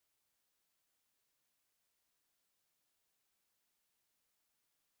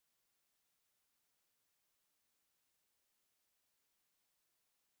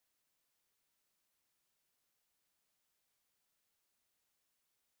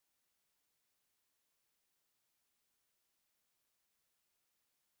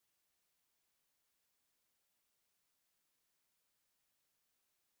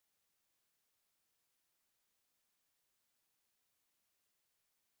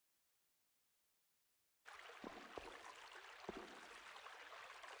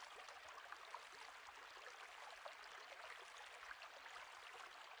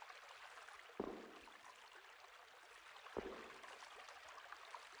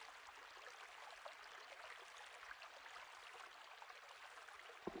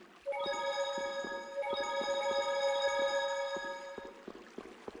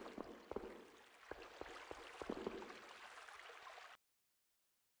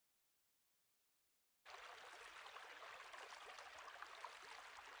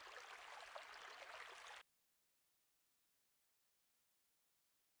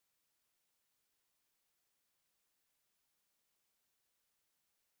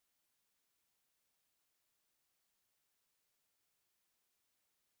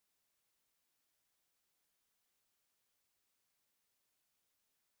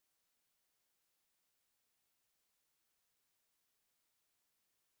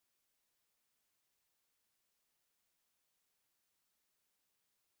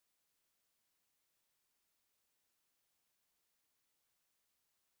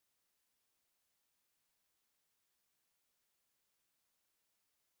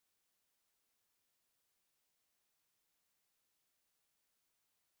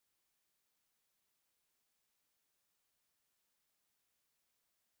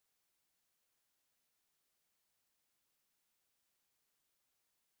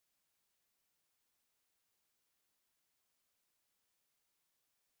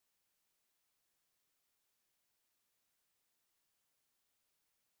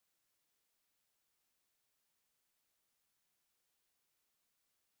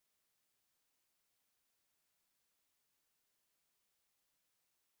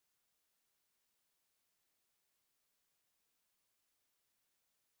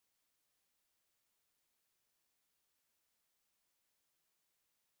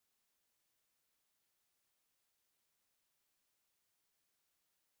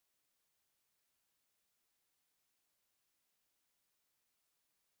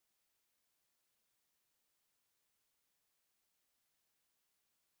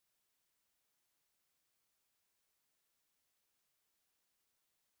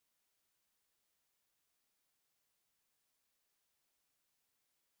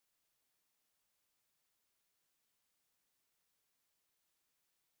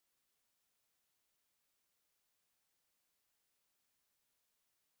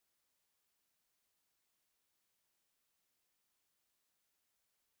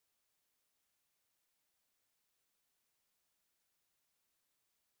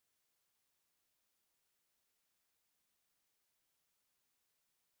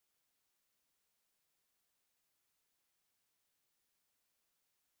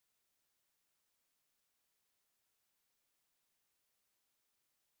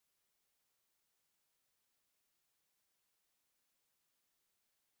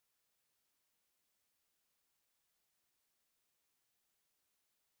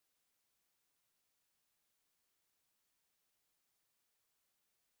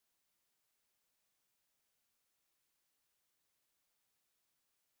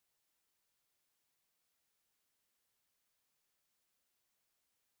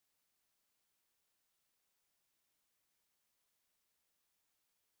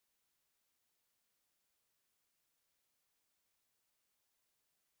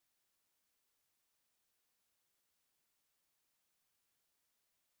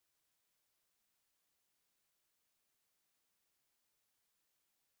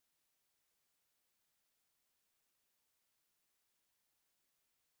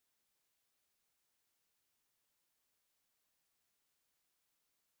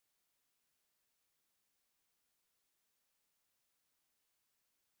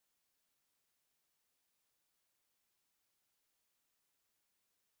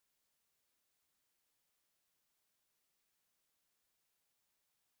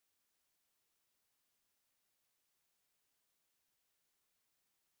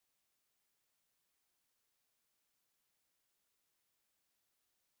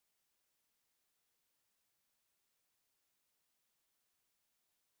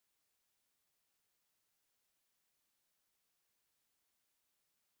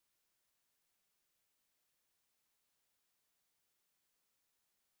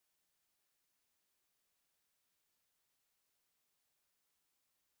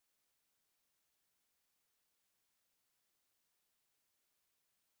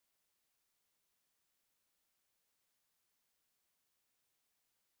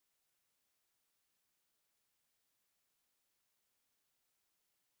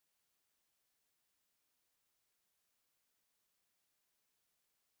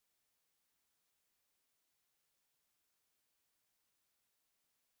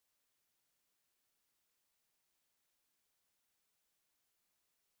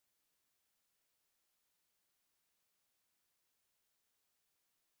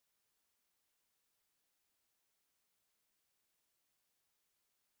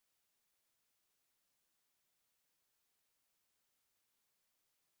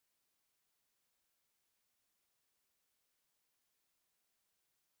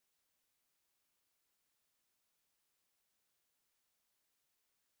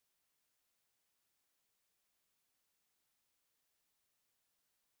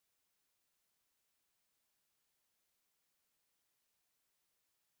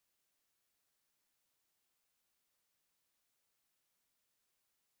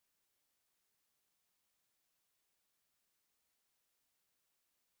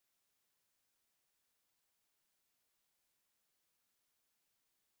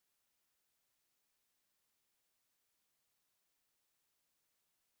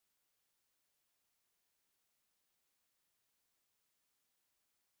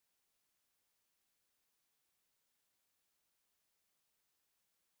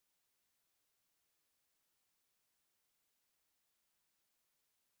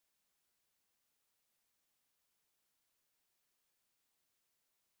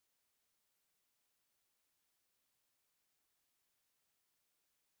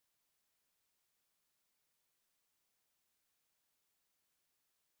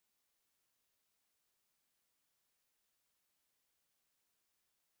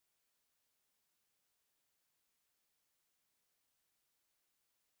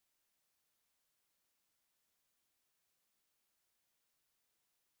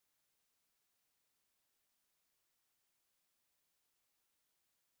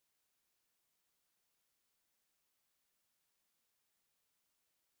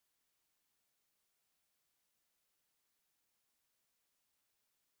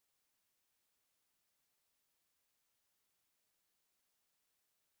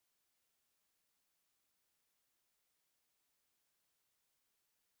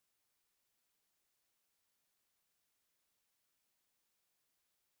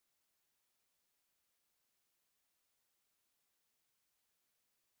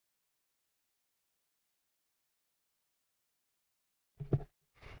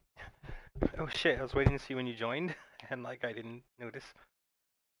Oh shit, I was waiting to see when you joined, and like I didn't notice.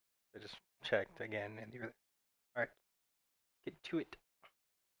 I just checked again, and you're alright. Get to it.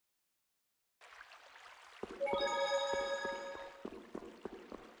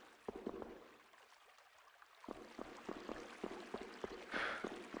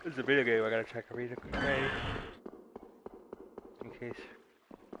 This is a video game, I gotta check every day. In case.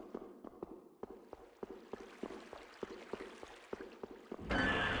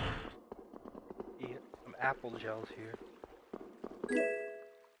 Yeah, some apple gels here.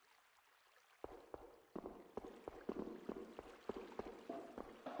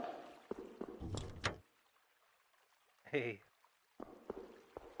 Hey.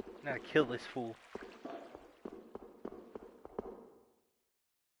 Now to kill this fool.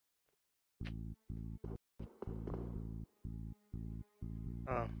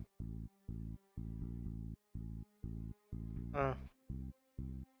 Uh. Uh.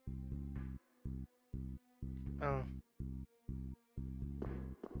 Uh.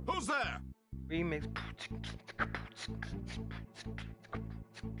 Who's there? Remix.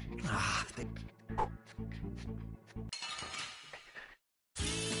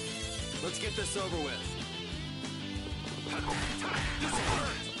 Let's get this over with. This'll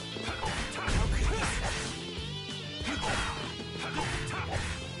hurt.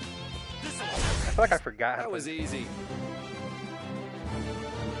 I feel like I forgot. That was easy.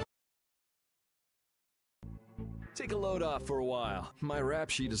 Take a load off for a while. My rap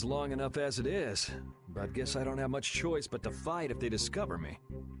sheet is long enough as it is, but guess I don't have much choice but to fight if they discover me.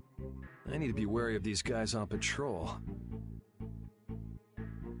 I need to be wary of these guys on patrol.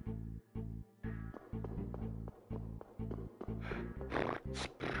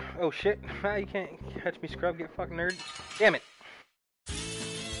 Oh shit. You can't catch me, scrub. Get fucking nerd. Damn it.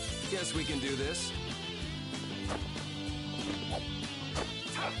 Guess we can do this.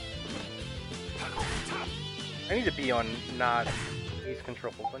 I need to be on not these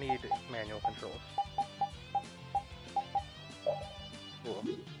controls. I need manual controls. Cool.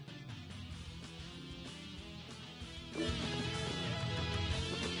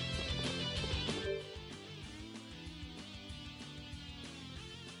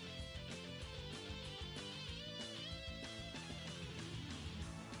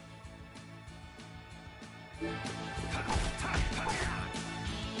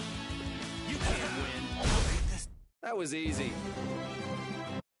 You can't win. That was easy.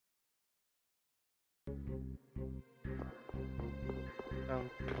 I'm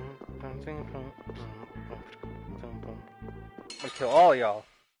gonna kill all y'all.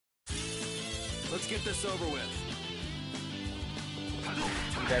 Let's get this over with.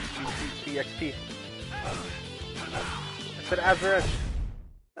 That's CXP. I said average.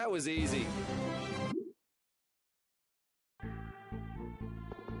 That was easy.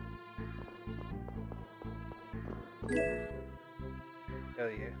 Hell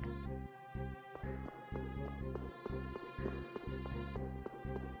yeah.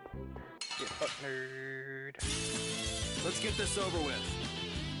 Get fucked, nerd. Let's get this over with.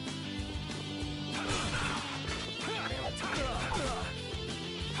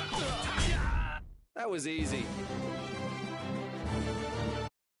 That was easy.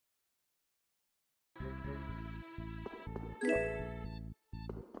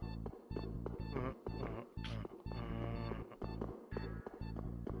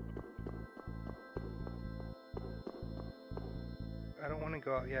 I don't want to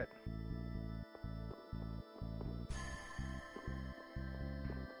go out yet.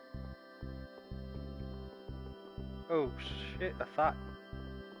 Oh shit, a thought.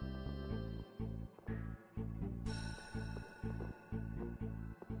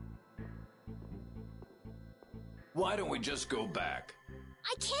 Why don't we just go back?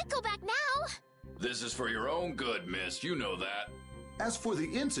 I can't go back now! This is for your own good, miss. You know that. As for the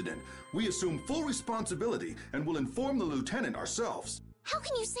incident, we assume full responsibility and will inform the lieutenant ourselves. How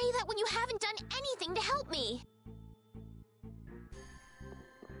can you say that when you haven't done anything to help me?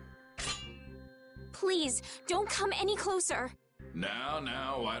 Please, don't come any closer.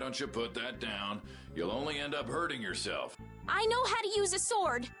 Now, why don't you put that down? You'll only end up hurting yourself. I know how to use a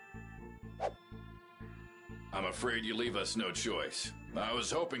sword. I'm afraid you leave us no choice. I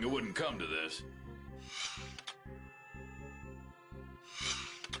was hoping it wouldn't come to this.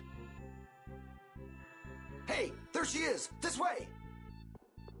 Hey, there she is! This way!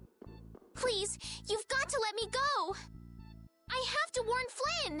 Please, you've got to let me go! I have to warn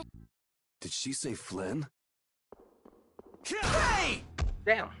Flynn! Did she say Flynn? Hey!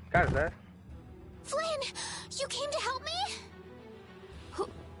 Damn, got his ass. Flynn, you came to help me?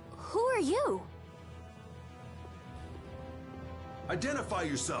 Who are you? Identify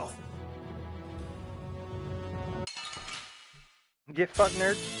yourself. Get fucked,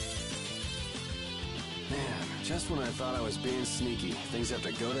 nerd. Man, just when I thought I was being sneaky, things have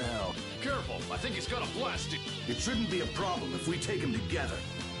to go to hell. Careful, I think he's got a blast. It shouldn't be a problem if we take him together.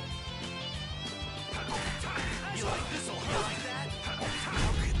 You like this? You like that?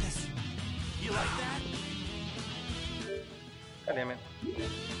 How could this? You like that? God damn it.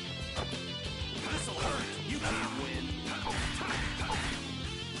 This'll hurt. You can't win.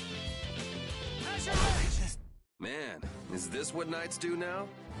 Man, is this what knights do now?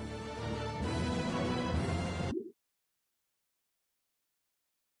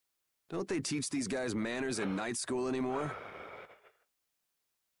 Don't they teach these guys manners in night school anymore?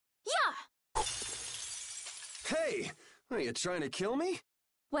 Yeah! Hey! Are you trying to kill me?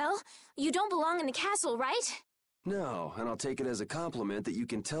 Well, you don't belong in the castle, right? No, and I'll take it as a compliment that you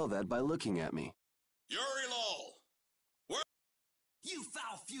can tell that by looking at me. Yuri Lowell! You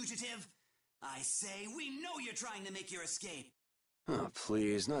foul fugitive! I say, we know you're trying to make your escape. Oh,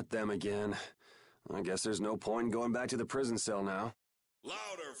 please, not them again. I guess there's no point in going back to the prison cell now.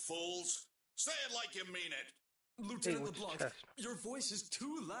 Louder, fools! Say it like you mean it! Lieutenant what's LeBlanc, chest? your voice is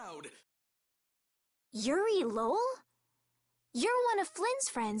too loud. Yuri Lowell? You're one of Flynn's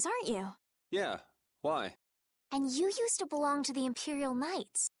friends, aren't you? Yeah, why? And you used to belong to the Imperial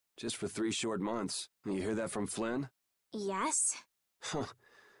Knights. Just for 3 short months. You hear that from Flynn? Yes? Huh.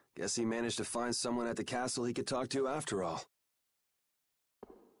 Guess he managed to find someone at the castle he could talk to after all.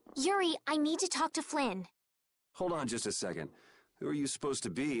 Yuri, I need to talk to Flynn. Hold on just a second. Who are you supposed to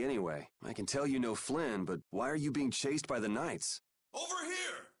be, anyway? I can tell you know Flynn, but why are you being chased by the Knights? Over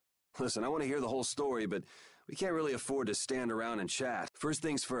here! Listen, I want to hear the whole story, but we can't really afford to stand around and chat. First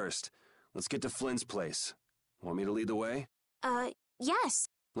things first. Let's get to Flynn's place. Want me to lead the way? Yes.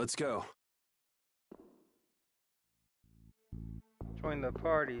 Let's go. Join the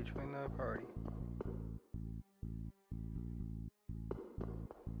party, join the party.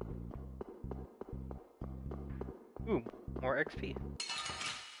 Ooh, more XP.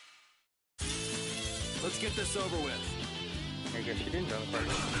 Let's get this over with. I guess you didn't join the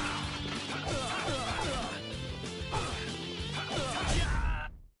party.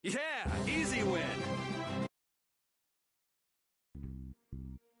 Yeah, easy win.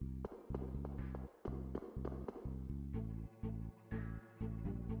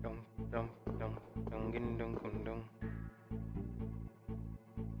 Dum dum dum dum dum dum dum dum.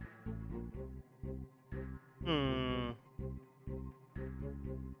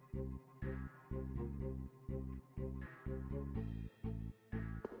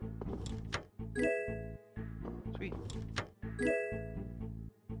 Sweet.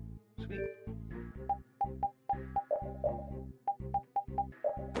 Sweet.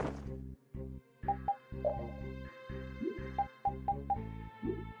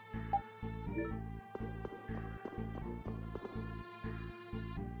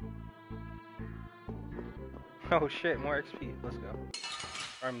 Oh shit, more XP. Let's go.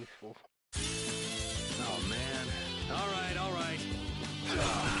 Arm these fools. Oh, man. All right.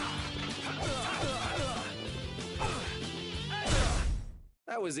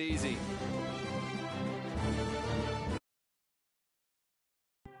 That was easy.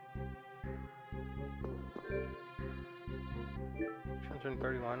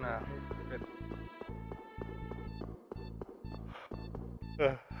 $231 now. Good.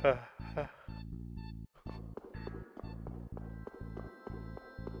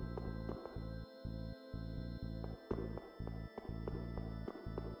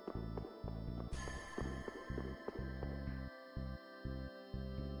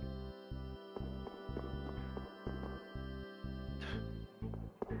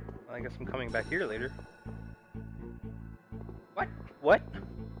 I guess I'm coming back here later. What? What?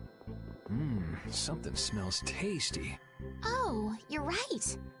 Something smells tasty. Oh, you're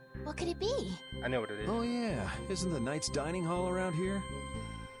right. What could it be? I know what it is. Oh, yeah. Isn't the Knights dining hall around here?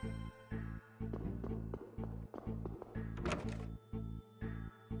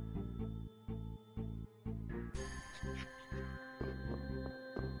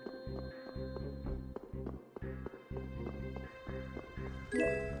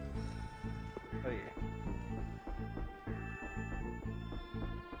 Oh yeah.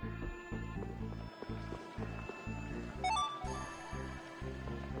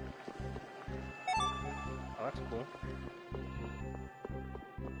 Oh, that's cool.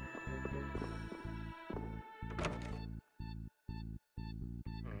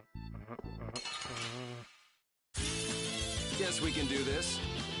 Guess we can do this.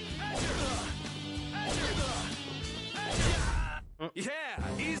 Yeah,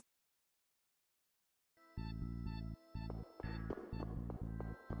 easy.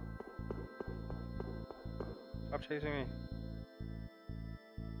 Stop chasing me.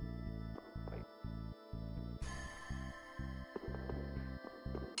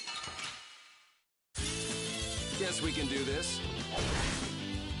 Guess we can do this.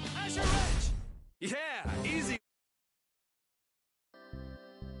 Azure Edge! Yeah, easy.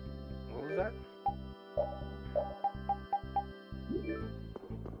 What was that?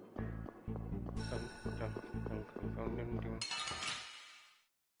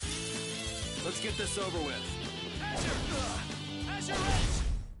 Let's get this over with. Azure Edge!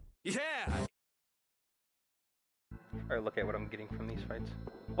 Yeah! Alright, look at what I'm getting from these fights.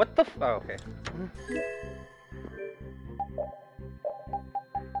 What the f- oh, okay.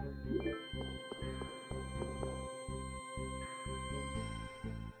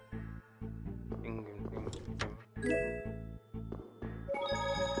 Ding, ding, ding, ding.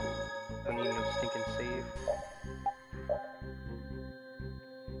 Don't need no stinking save.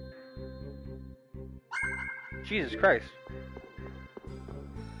 Jesus Christ.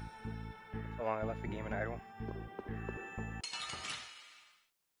 That's how long I left the game in idle.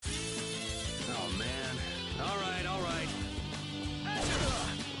 Oh, man. All right.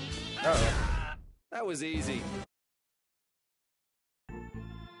 Uh-oh. That was easy.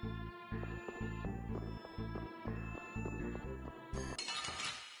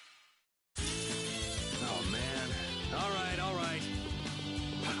 Oh, man. All right.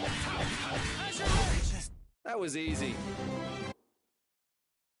 That was easy.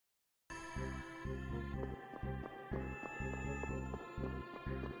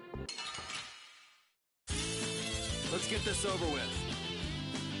 Let's get this over with.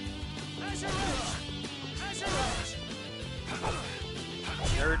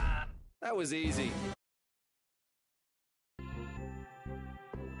 Nerd. That was easy.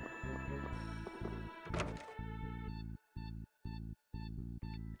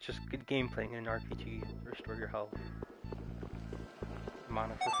 It's just good gameplay in an RPG. Restore your health.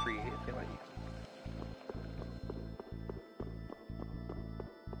 Mana for free if you like.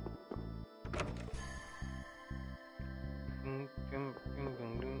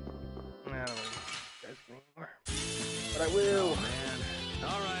 I don't know guys anymore. But I will. Oh, man.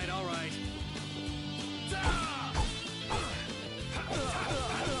 All right.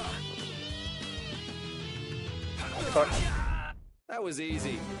 Fuck. That was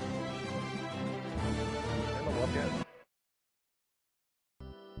easy. I don't know what yet.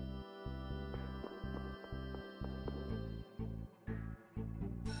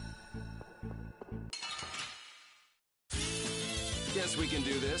 Guess we can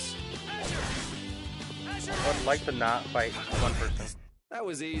do this. I would like to not fight one person. That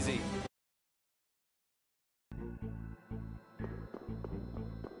was easy.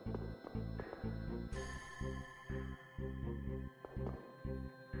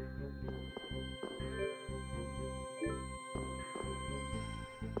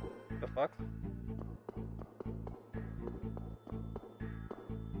 The fuck?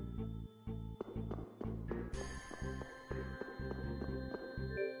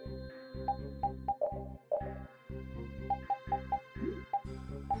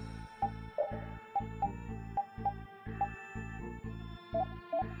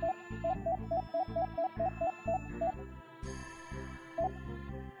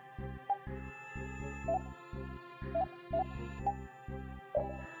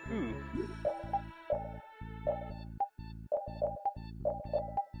 Ooh.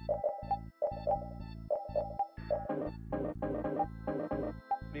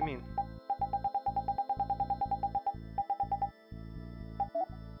 What do you mean?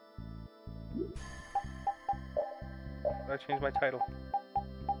 I changed my title.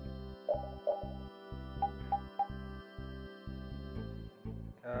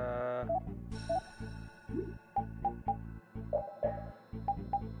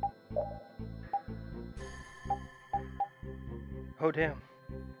 Oh damn.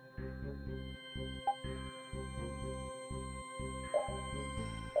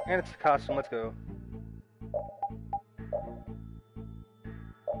 And it's the costume, let's go.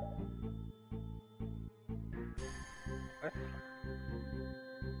 What?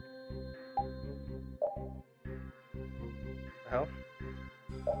 The hell?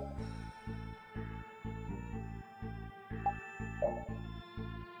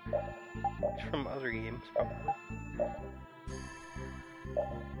 It's from other games, probably.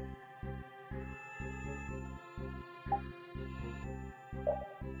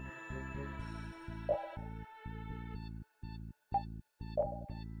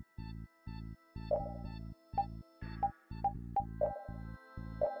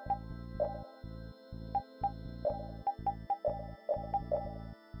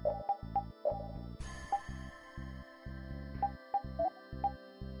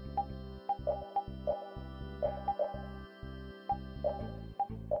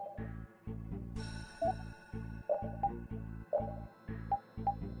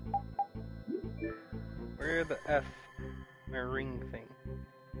 Where the F? My ring thing.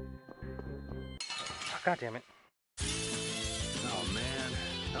 Oh, God damn it. Oh, man.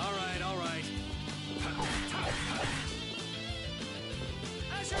 All right, all right.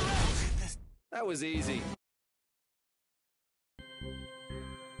 That was easy. I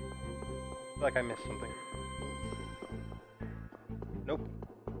feel like I missed something. Nope.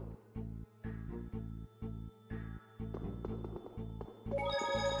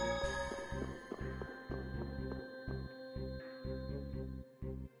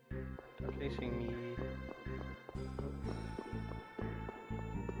 Stop chasing me.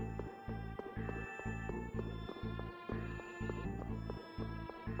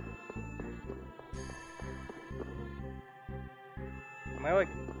 Am I like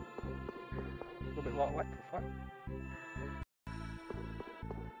a little bit lost? What the fuck?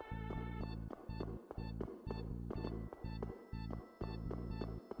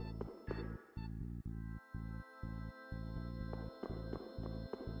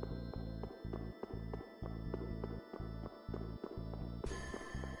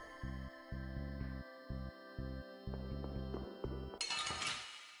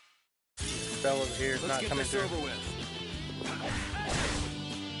 Spell over here is not coming through. Let's get this over with.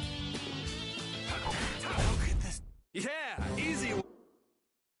 Yeah, easy. What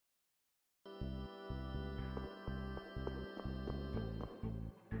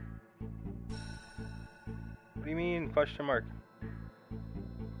do you mean, question mark?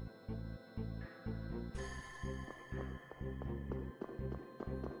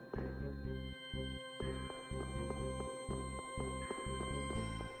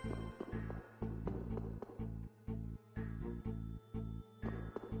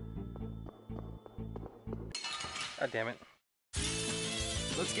 God damn it.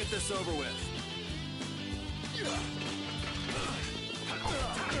 Let's get this over with.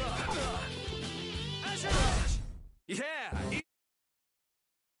 Yeah.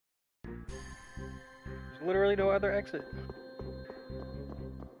 There's literally no other exit.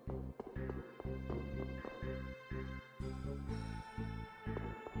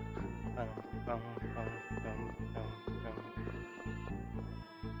 Bum, bum, bum, bum, bum, bum.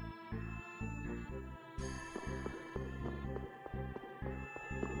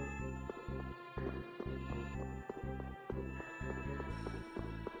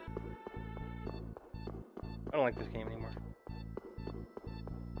 I don't like this game anymore.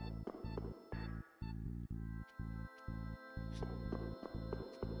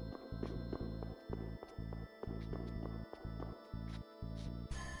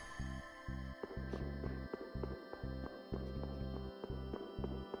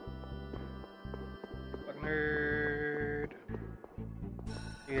 Fuck nerd.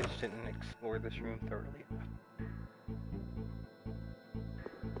 You just didn't explore this room thoroughly enough.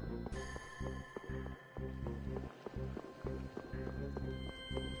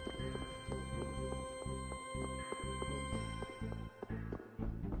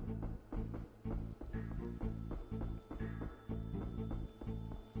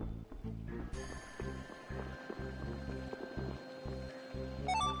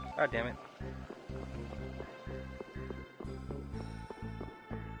 God damn it.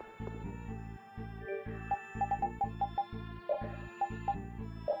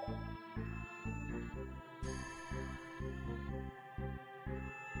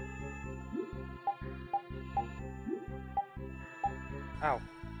 Ow.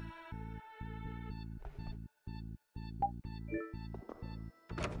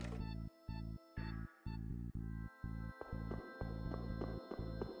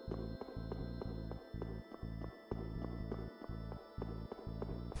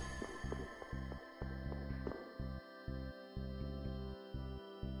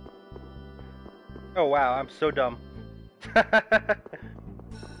 Oh wow, I'm so dumb. Oh,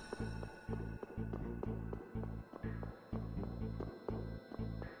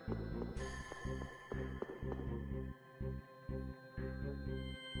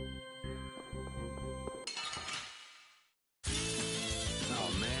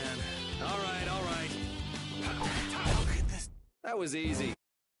 man. All right, all right. That was easy.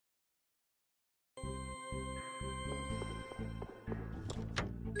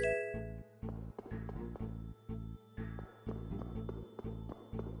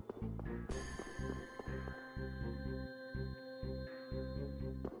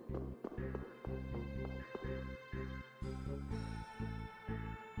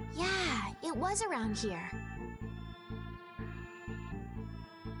 Yeah, it was around here.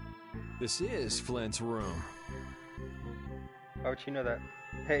 This is Flint's room. How would you know that?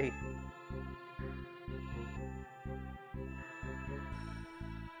 Hey.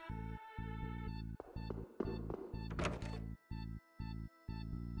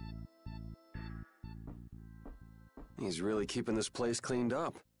 He's really keeping this place cleaned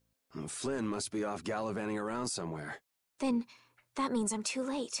up. Flynn must be off gallivanting around somewhere. Then that means I'm too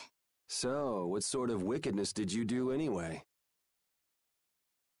late. So, what sort of wickedness did you do anyway?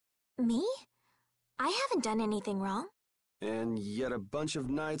 Me? I haven't done anything wrong. And yet a bunch of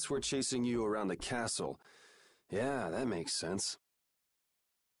knights were chasing you around the castle. Yeah, that makes sense.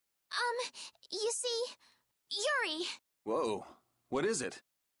 You see, Yuri... Whoa, what is it?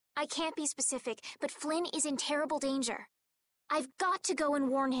 I can't be specific, but Flynn is in terrible danger. I've got to go and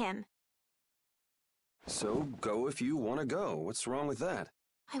warn him. So, go if you want to go. What's wrong with that?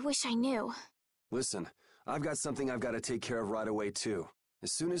 I wish I knew. Listen, I've got something I've got to take care of right away, too.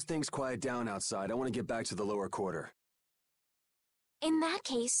 As soon as things quiet down outside, I want to get back to the lower quarter. In that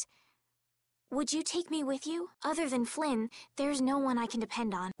case, would you take me with you? Other than Flynn, there's no one I can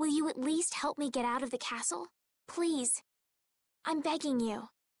depend on. Will you at least help me get out of the castle? Please. I'm begging you.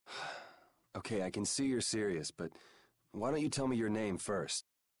 Okay, I can see you're serious, but why don't you tell me your name first?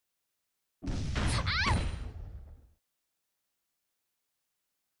 Ah!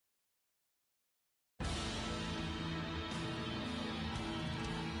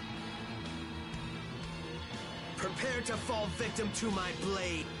 Prepare to fall victim to my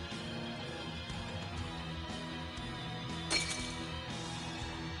blade.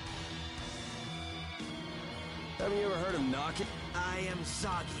 Haven't you ever heard him knocking? I am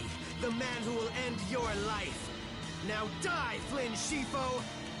Zagi, the man who will end your life. Now die, Flynn Shifo!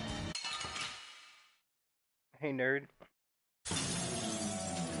 Hey, nerd.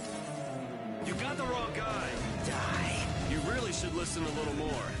 You got the wrong guy. Die. You really should listen a little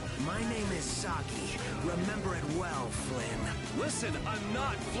more. My name is Zagi. Remember it well, Flynn. Listen, I'm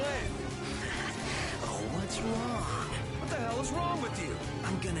not Flynn! Oh, what's wrong? What the hell is wrong with you?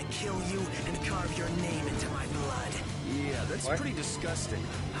 I'm gonna kill you and carve your name into my blood. Yeah, that's What? pretty disgusting.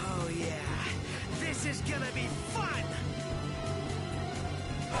 Oh, yeah. This is gonna be fun!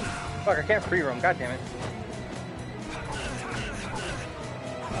 Fuck, I can't free roam. God damn it.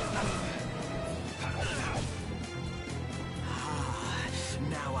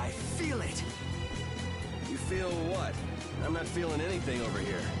 Now I feel it. You feel what? I'm not feeling anything over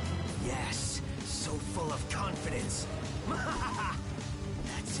here. Yes, so full of confidence.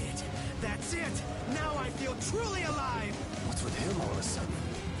 That's it. That's it. Now I feel truly alive. What's with him all of a sudden?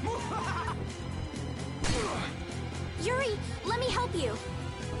 Yuri, let me help you.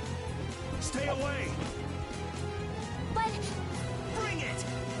 Stay away. But... Bring it.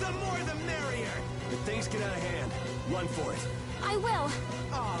 The more the merrier. If things get out of hand, run for it. I will.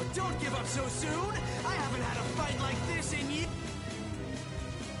 Oh, don't give up so soon. I haven't had a fight like this in years.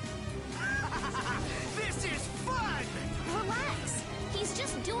 This is fun. Relax. He's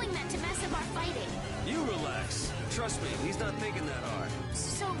just doing that to mess up our fighting. You relax. Trust me, he's not thinking that hard.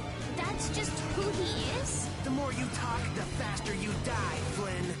 So, that's just who he is? The more you talk, the faster you die,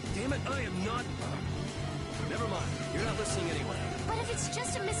 Flynn. Damn it, I am not... Never mind, you're not listening anyway. But if it's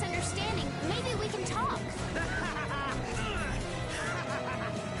just a misunderstanding, maybe we can talk.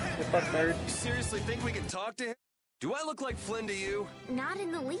 The fuck, nerd. You seriously think we can talk to him? Do I look like Flynn to you? Not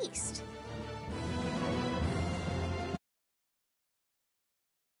in the least.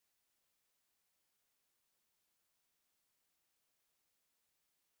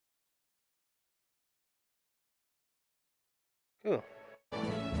 Cool. I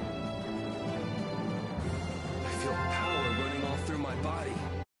feel power running all through my body.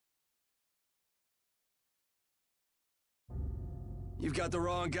 You've got the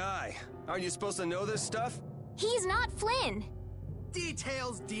wrong guy. Aren't you supposed to know this stuff? He's not Flynn.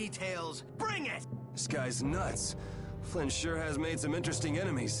 Details, details. Bring it. This guy's nuts. Flynn sure has made some interesting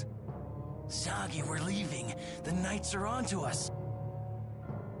enemies. Zagi, we're leaving. The knights are onto us.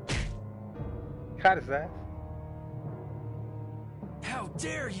 Cut his ass. How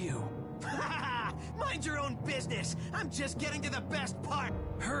dare you? Mind your own business. I'm just getting to the best part.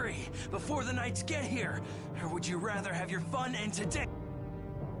 Hurry, before the knights get here. Or would you rather have your fun end today?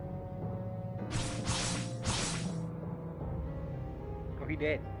 Oh, he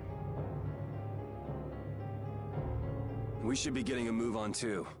did. We should be getting a move on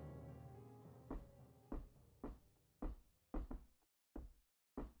too.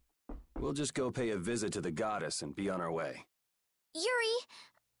 We'll just go pay a visit to the goddess and be on our way. Yuri,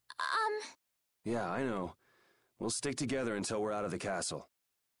 Yeah, I know. We'll stick together until we're out of the castle.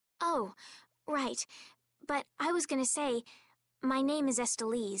 Oh, right. But I was gonna say, my name is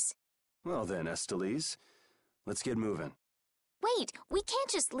Estelise. Well then, Estelise, let's get moving. Wait, we can't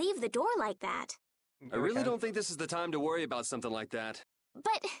just leave the door like that. I really don't think this is the time to worry about something like that.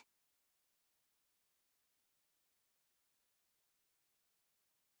 But...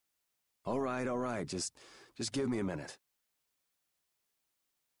 All right, just Just give me a minute.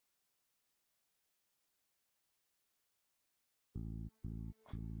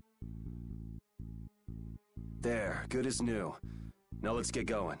 There, good as new. Now let's get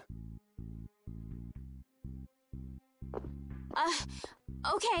going.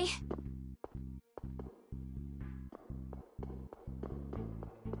 Okay.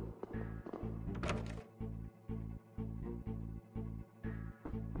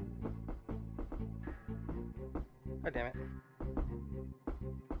 God damn it.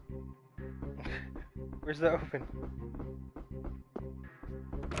 Where's the open?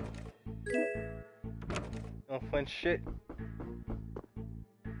 Don't flinch shit.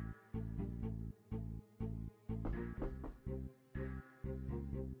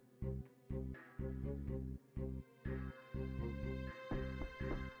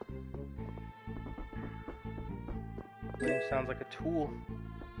 Name sounds like a tool.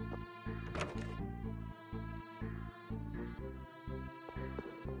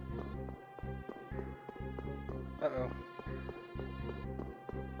 Uh-oh.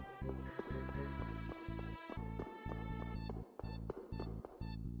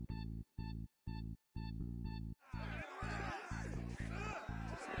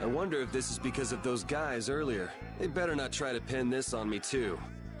 I wonder if this is because of those guys earlier. They better not try to pin this on me too.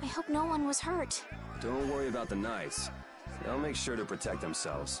 I hope no one was hurt. Don't worry about the Knights. They'll make sure to protect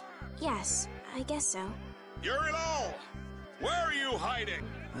themselves. Yes, I guess so. You're it all! Where are you hiding?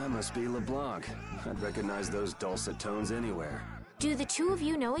 That must be LeBlanc. I'd recognize those dulcet tones anywhere. Do the two of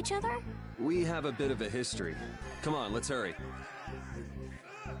you know each other? We have a bit of a history. Come on, let's hurry.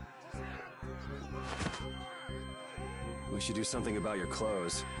 We should do something about your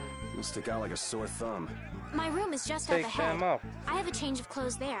clothes. You'll stick out like a sore thumb. My room is just Take up ahead. them off. I have a change of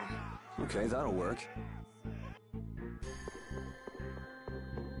clothes there. Okay, that'll work.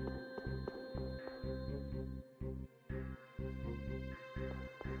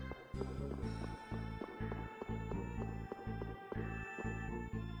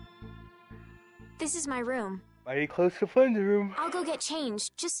 This is my room. Mighty close to Flynn's room. I'll go get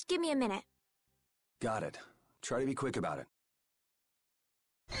changed. Just give me a minute. Got it. Try to be quick about it.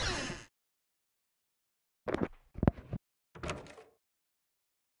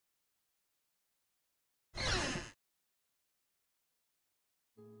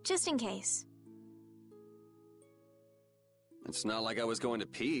 Just in case. It's not like I was going to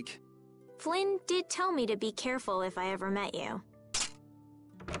peek. Flynn did tell me to be careful if I ever met you.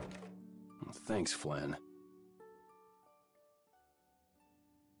 Thanks, Flynn.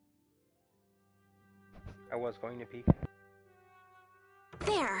 I was going to peek.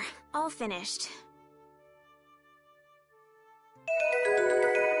 There, all finished.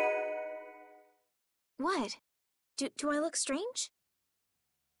 What? Do I look strange?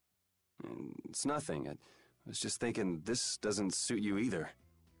 It's nothing. I was just thinking this doesn't suit you either.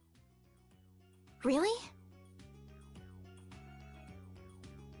 Really?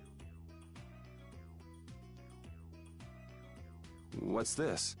 What's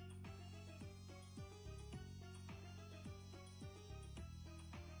this?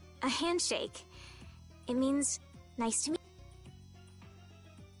 A handshake. It means nice to meet.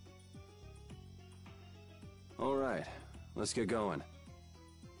 All right, let's get going.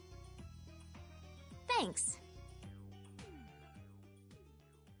 Thanks.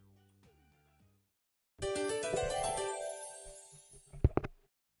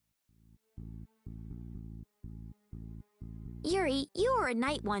 Yuri, you were a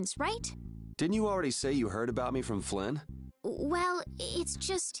knight once, right? Didn't you already say you heard about me from Flynn? Well, it's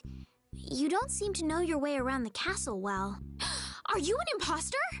just... you don't seem to know your way around the castle well. Are you an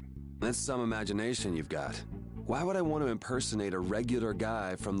imposter? That's some imagination you've got. Why would I want to impersonate a regular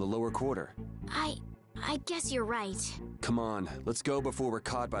guy from the lower quarter? I guess you're right. Come on, let's go before we're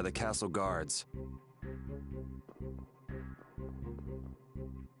caught by the castle guards.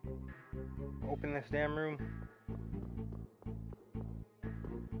 Open this damn room.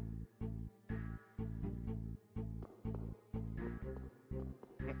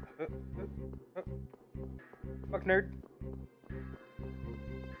 Fuck, nerd.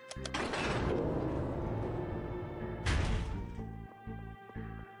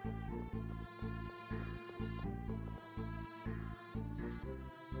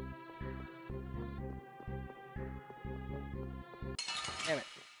 Damn it.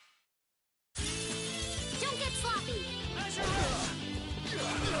 Don't get sloppy!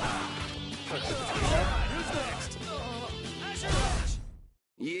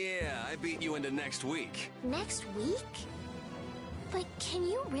 Yeah, I beat you into next week. Next week? But can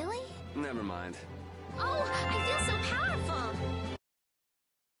you really? Never mind. Oh, I feel so powerful!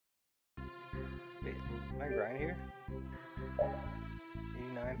 Wait, my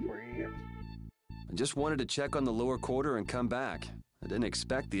I just wanted to check on the lower quarter and come back. I didn't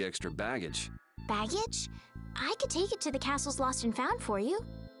expect the extra baggage. Baggage? I could take it to the castle's lost and found for you.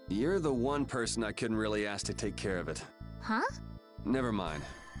 You're the one person I couldn't really ask to take care of it. Huh? Never mind.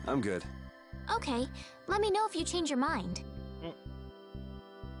 I'm good. Okay, let me know if you change your mind.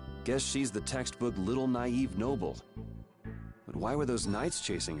 Guess she's the textbook little naive noble. But why were those knights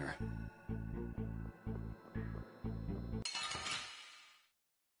chasing her?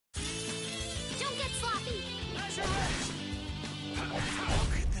 Don't get sloppy!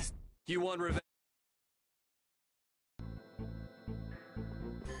 You want revenge?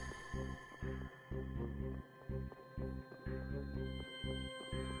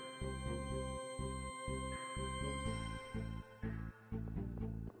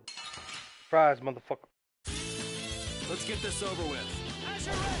 Surprise, motherfucker. Let's get this over with.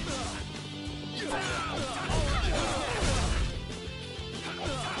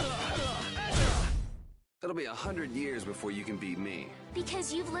 It'll be 100 years before you can beat me.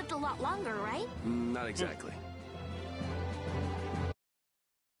 Because you've lived a lot longer, right? Not exactly.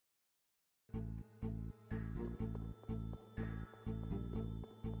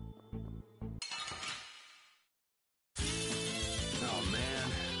 Oh,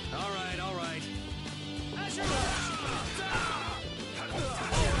 man. All right.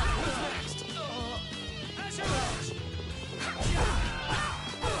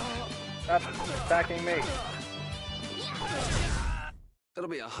 Stop attacking me. It'll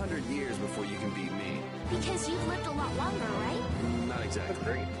be 100 years before you can beat me. Because you've lived a lot longer, right? Not exactly. That's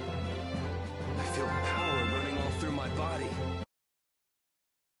great. I feel power running all through my body.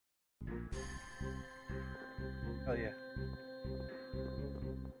 Hell yeah.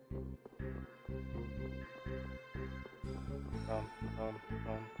 Oh,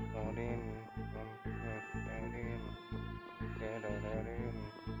 man.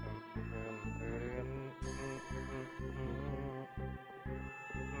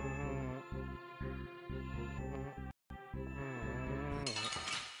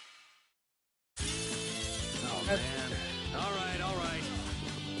 All right.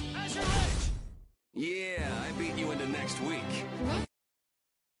 Yeah, I beat you into next week.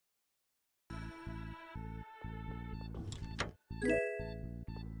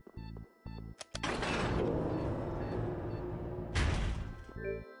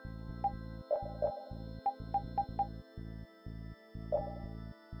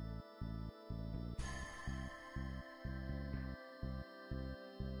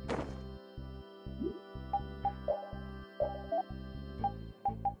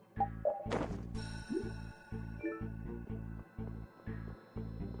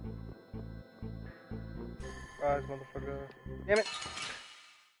 Surprise, motherfucker. Damn it.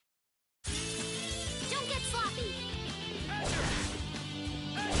 Don't get sloppy!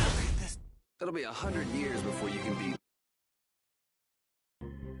 It'll be 100 years before you can beat.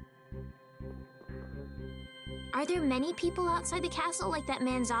 Are there many people outside the castle like that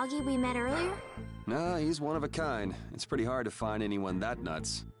man Zoggy we met earlier? Nah, he's one of a kind. It's pretty hard to find anyone that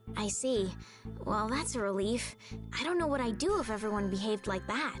nuts. I see. Well, that's a relief. I don't know what I'd do if everyone behaved like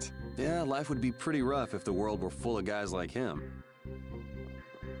that. Yeah, life would be pretty rough if the world were full of guys like him.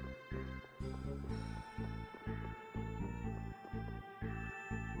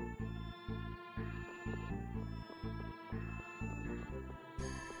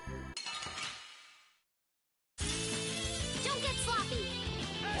 Don't get sloppy!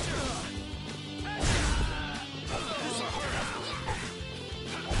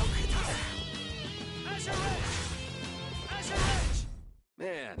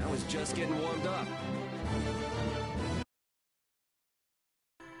 Man, I was just getting warmed up.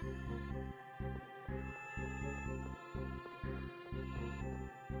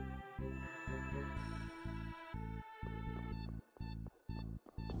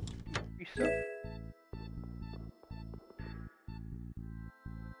 You suck.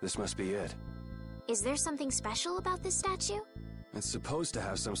 This must be it. Is there something special about this statue? It's supposed to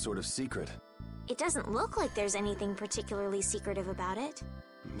have some sort of secret. It doesn't look like there's anything particularly secretive about it.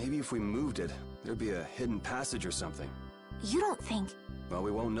 Maybe if we moved it, there'd be a hidden passage or something. You don't think... Well,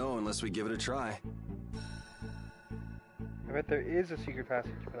 we won't know unless we give it a try. I bet there is a secret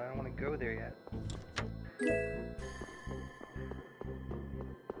passage, but I don't want to go there yet.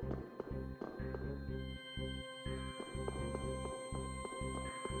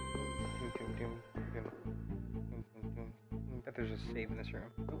 I bet there's a save in this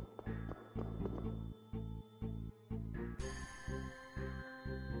room.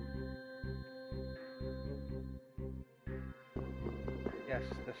 Yes,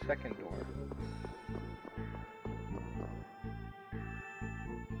 the second door.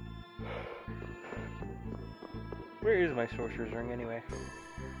 Where is my sorcerer's ring anyway?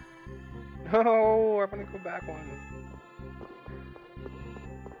 No, I want to go back one.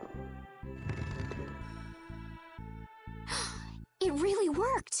 It really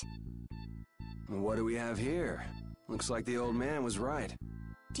worked! What do we have here? Looks like the old man was right.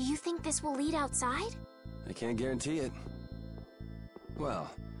 Do you think this will lead outside? I can't guarantee it.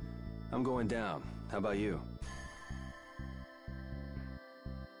 Well, I'm going down. How about you?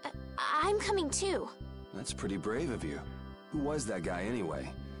 I'm coming too. That's pretty brave of you. Who was that guy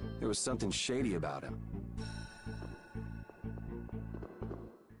anyway? There was something shady about him.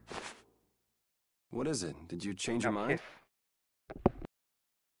 What is it? Did you change your mind?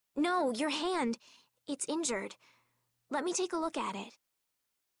 No, your hand. It's injured. Let me take a look at it.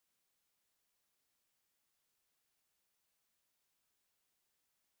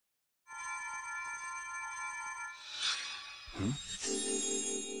 Hmm?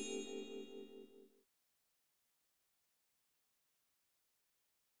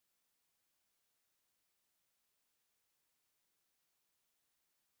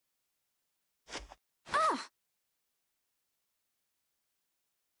 Ah!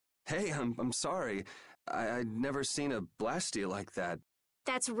 Hey, I'm sorry. I'd never seen a blastia like that.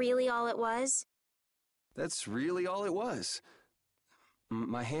 That's really all it was? That's really all it was.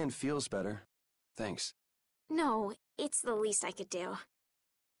 My hand feels better. Thanks. No, it's the least I could do.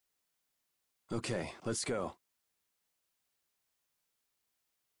 Okay, let's go.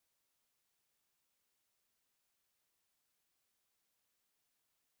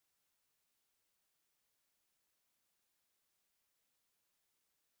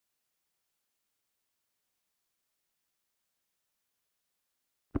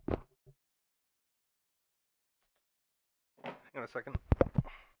 Hang on a second.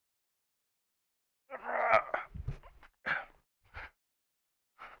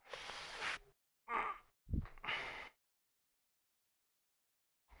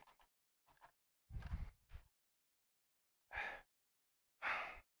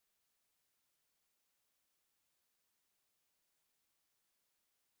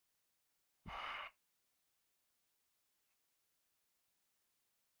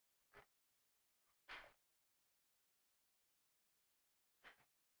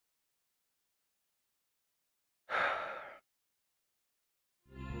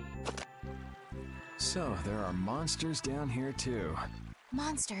 So, there are monsters down here too.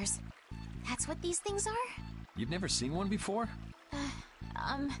 Monsters? That's what these things are? You've never seen one before?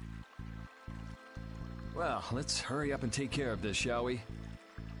 Well, let's hurry up and take care of this, shall we?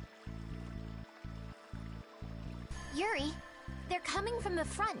 Yuri, they're coming from the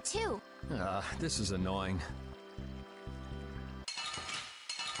front, too. This is annoying.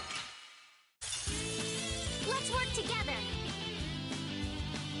 Let's work together.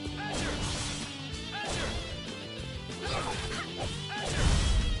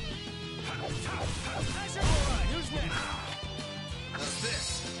 Azure, all right, who's next? How's this?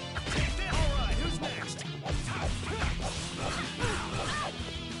 All right, who's next?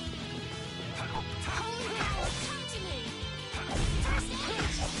 Holy power, come to me. Azure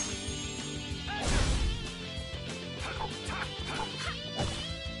Edge!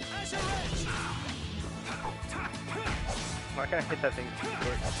 Why can't I hit that thing too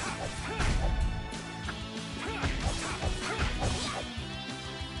quick?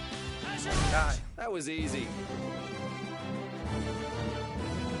 Die. That was easy.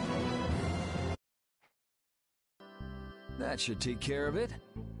 That should take care of it.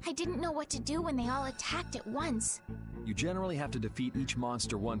 I didn't know what to do when they all attacked at once. You generally have to defeat each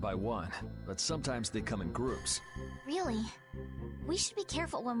monster one by one, but sometimes they come in groups. Really? We should be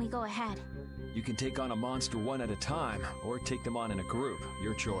careful when we go ahead. You can take on a monster one at a time, or take them on in a group.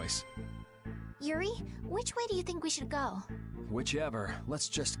 Your choice. Yuri, which way do you think we should go? Whichever. Let's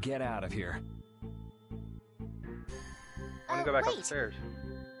just get out of here. I want to go back wait. upstairs.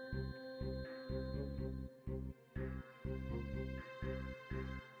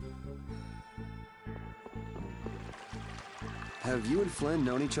 Have you and Flynn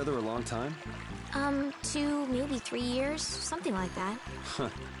known each other a long time? 2, maybe 3 years, something like that. Huh.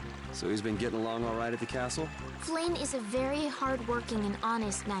 So he's been getting along all right at the castle? Flynn is a very hard-working and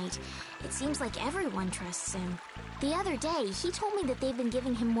honest knight. It seems like everyone trusts him. The other day, he told me that they've been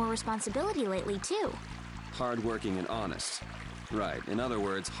giving him more responsibility lately, too. Hardworking and honest. Right. In other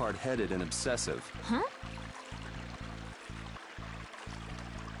words, hard-headed and obsessive. Huh?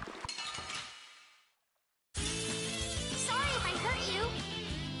 Sorry if I hurt you.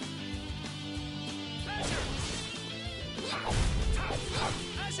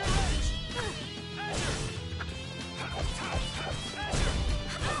 Azure Edge! Azure!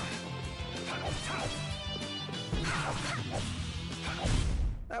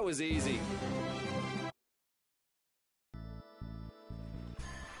 That was easy.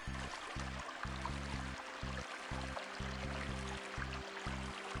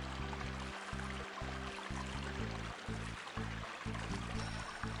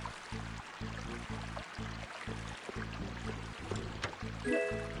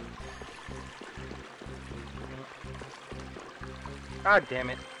 God damn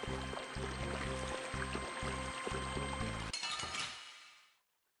it.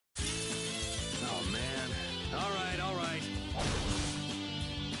 Oh, man. All right, all right.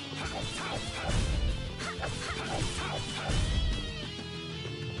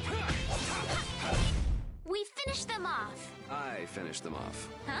 We finished them off. I finished them off.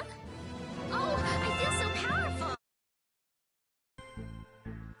 Huh? Oh, I feel so powerful.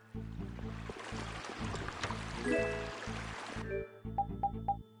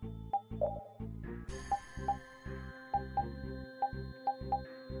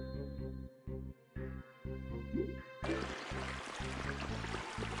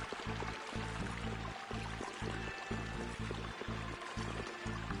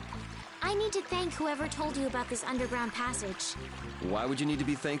 I need to thank whoever told you about this underground passage. Why would you need to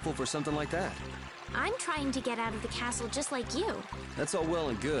be thankful for something like that? I'm trying to get out of the castle just like you. That's all well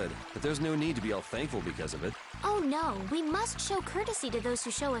and good, but there's no need to be all thankful because of it. Oh no, we must show courtesy to those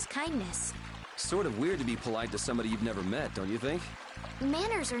who show us kindness. Sort of weird to be polite to somebody you've never met, don't you think?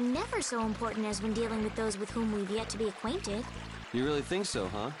 Manners are never so important as when dealing with those with whom we've yet to be acquainted. You really think so,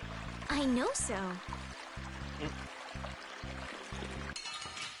 huh? I know so.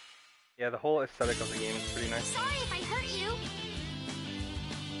 Yeah, the whole aesthetic of the game is pretty nice. Sorry if I hurt you.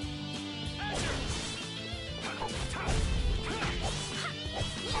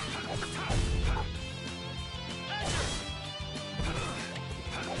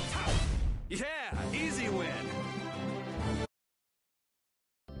 Yeah, easy win.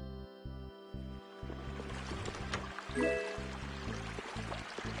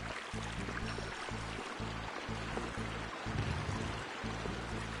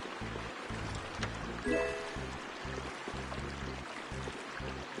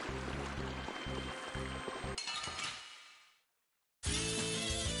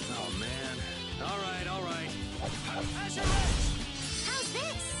 Oh man. All right, all right. How's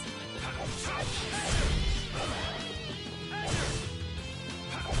this?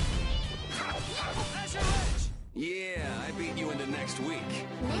 Yeah, I beat you into next week.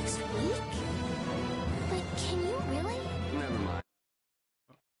 Next week? But can you really? Never mind.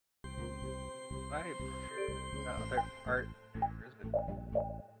 Why? No, there are. Where is it?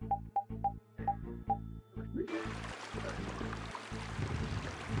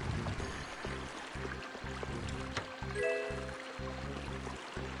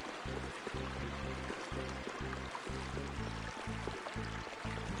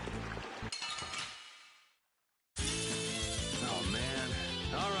 Oh man.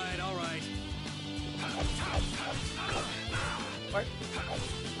 All right, all right. What?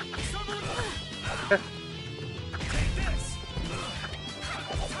 Take this.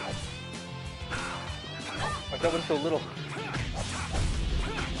 Why's that one so little?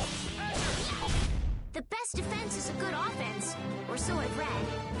 The best defense is a good offense, or so I've read.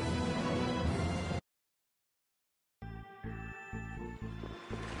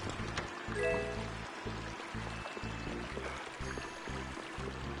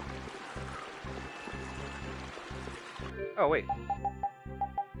 Oh, wait.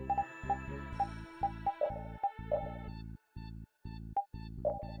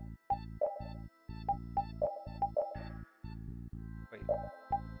 Wait.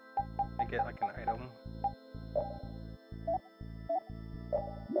 I get like an item.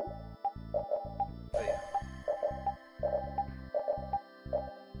 Wait.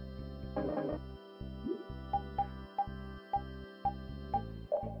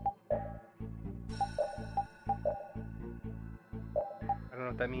 I don't know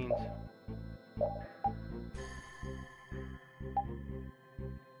what that means.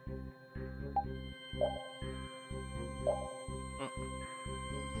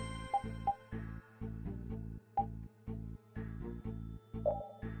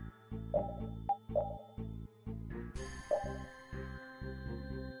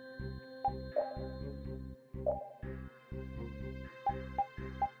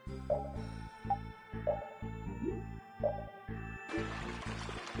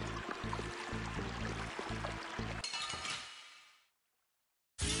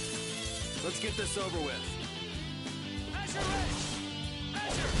 Let's get this over with.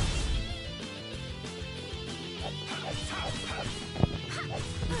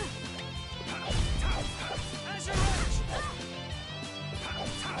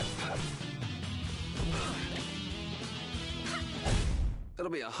 It'll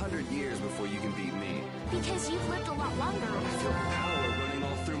be 100 years before you can beat me. Because you've lived a lot longer. I feel power running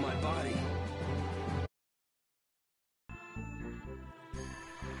all through my body.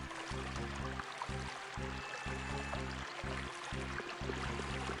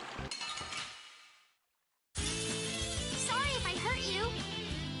 Sorry if I hurt you.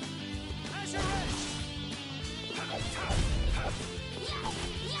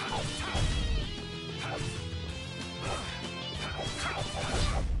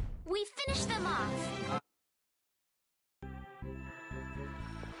 We finished them off.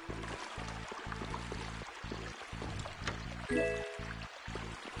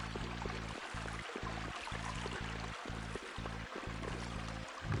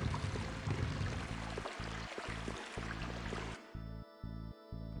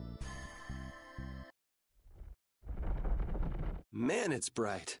 Man, it's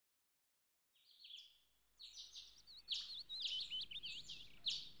bright.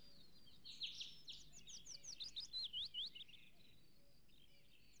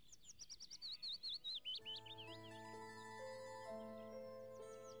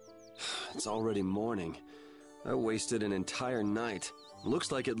 It's already morning. I wasted an entire night.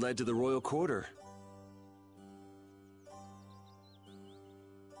 Looks like it led to the royal quarter.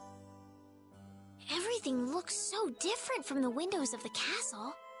 Everything looks so different from the windows of the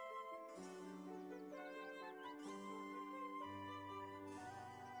castle.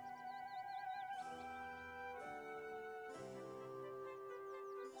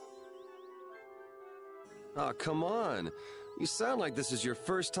 Oh, come on. You sound like this is your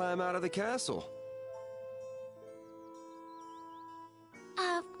first time out of the castle.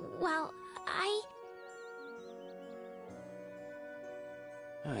 Well,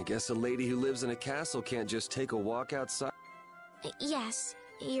 I guess a lady who lives in a castle can't just take a walk outside. Yes,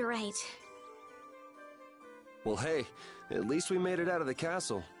 you're right. Well, hey, at least we made it out of the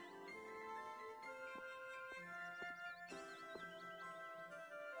castle.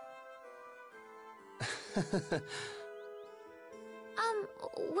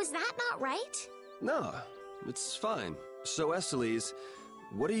 Was that not right? No, it's fine. So, Estellise,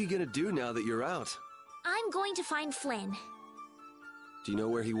 what are you gonna do now that you're out? I'm going to find Flynn. Do you know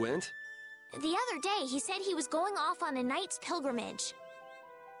where he went? The other day, he said he was going off on a knight's pilgrimage.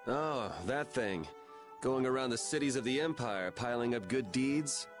 Oh, that thing. Going around the cities of the Empire, piling up good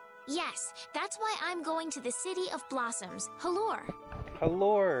deeds? Yes, that's why I'm going to the City of Blossoms, Halor.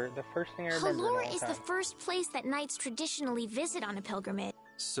 Halor, the first thing I remember. Halor is the first place that knights traditionally visit on a pilgrimage.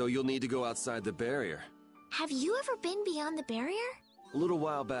 So you'll need to go outside the barrier. Have you ever been beyond the barrier? A little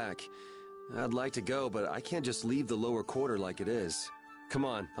while back. I'd like to go, but I can't just leave the lower quarter like it is. Come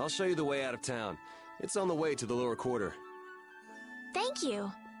on, I'll show you the way out of town. It's on the way to the lower quarter. Thank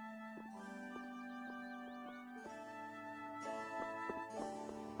you.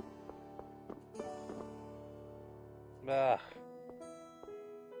 Ugh.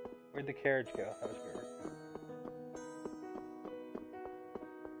 Where'd the carriage go? That was weird.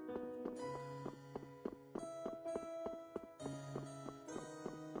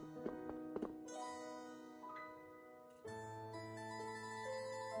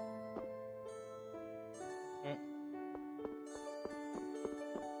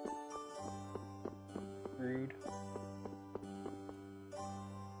 Rude.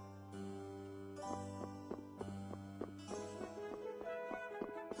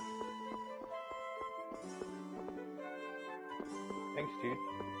 Thanks, dude.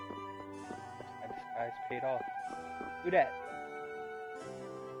 My disguise paid off. Do that.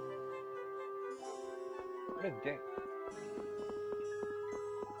 What a dick.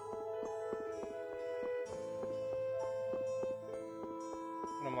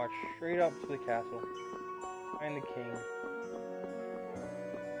 I'm gonna march straight up to the castle, find the king, and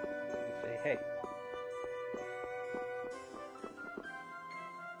say, hey.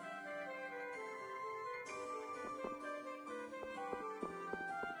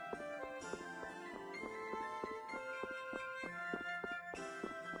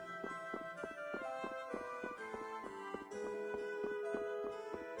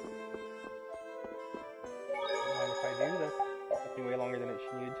 Mind if I do? That's taking way longer than it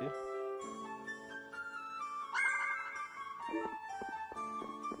should need to.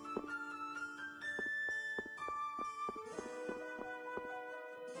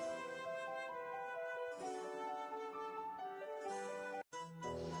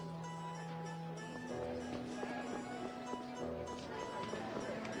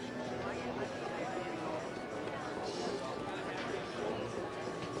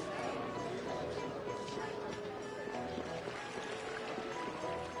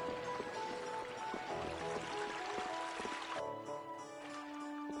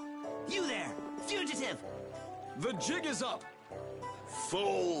 The jig is up!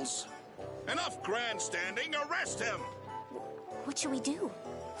 Fools! Enough grandstanding, arrest him! What should we do?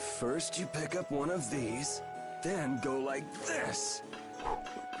 First, you pick up one of these, then go like this.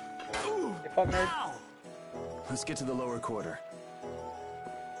 Ooh! Hey, fuck nerd. Ow! Let's get to the lower quarter.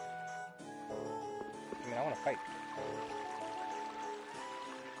 I mean, I want to fight.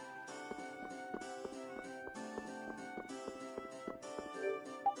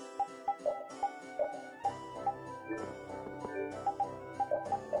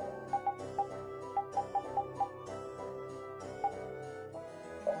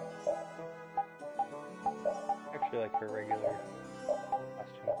 Actually, like her regular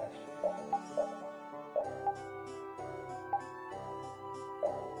costume best.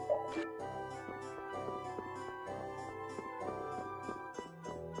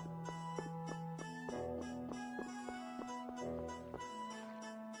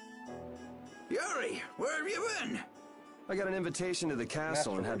 Yuri, where have you been? I got an invitation to the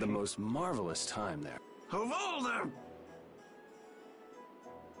castle and had the Master most marvelous time there. Of all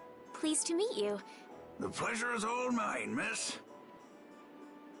Pleased to meet you. the pleasure is all mine, miss.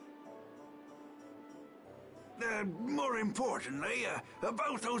 More importantly,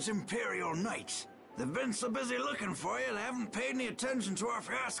 about those Imperial Knights. They've been so busy looking for you, they haven't paid any attention to our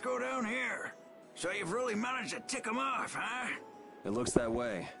fiasco down here. So you've really managed to tick them off, huh? It looks that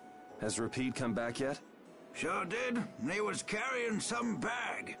way. Has Repeat come back yet? Sure did. He was carrying some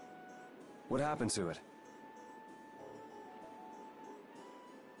bag. What happened to it?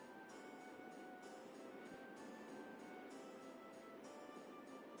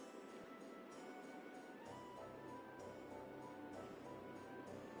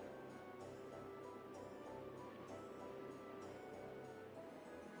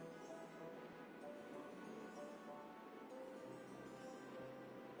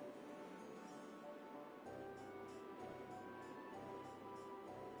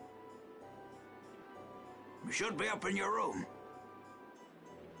 It should be up in your room.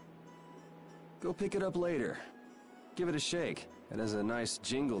 Go pick it up later. Give it a shake. It has a nice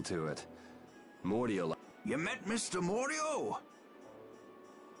jingle to it. Mordio. You met Mr. Mordio?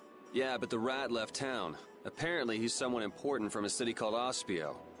 Yeah, but the rat left town. Apparently he's someone important from a city called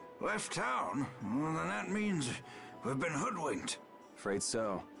Ospio. Left town? Well, then that means we've been hoodwinked. Afraid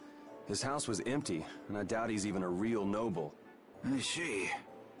so. His house was empty, and I doubt he's even a real noble. I see.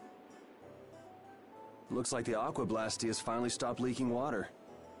 Looks like the Aqua Blasty has finally stopped leaking water.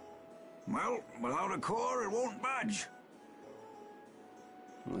 Well, without a core, it won't budge.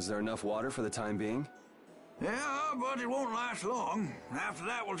 Is there enough water for the time being? Yeah, but it won't last long. After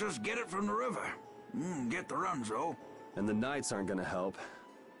that, we'll just get it from the river. Get the runs, though. And the Knights aren't gonna help.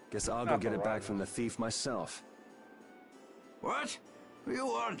 Guess I'll go Not get the it back runs. from the thief myself. What? You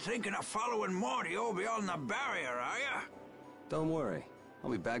aren't thinking of following Mordio beyond the barrier, are you? Don't worry.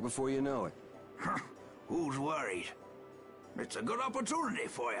 I'll be back before you know it. Who's worried? It's a good opportunity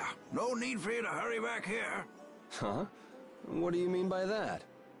for you. No need for you to hurry back here. Huh? What do you mean by that?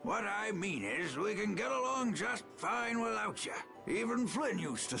 What I mean is, we can get along just fine without you. Even Flynn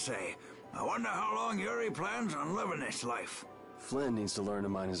used to say, I wonder how long Yuri plans on living this life. Flynn needs to learn to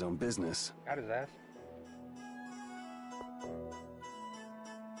mind his own business. Got his ass.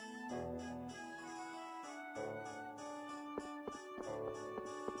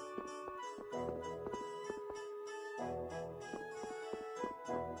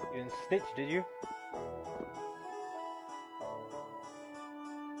 You didn't snitch, did you?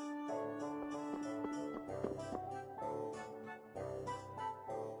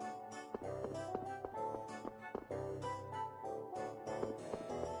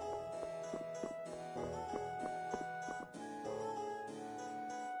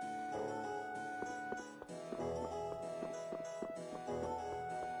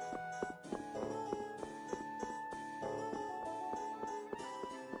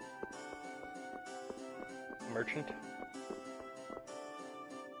 Merchant.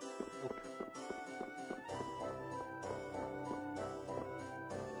 Oop.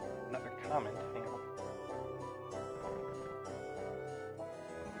 Another comment. Hang on.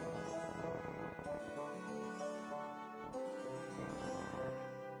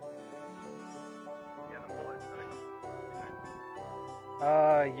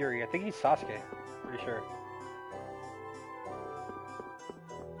 Yuri. I think he's Sasuke. Pretty sure.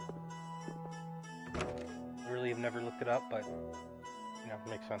 Really have never looked it up, but you know, it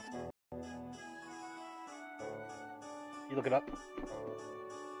makes sense. You look it up.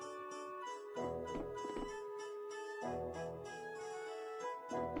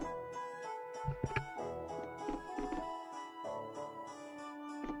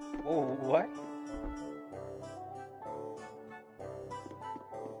 Whoa, what?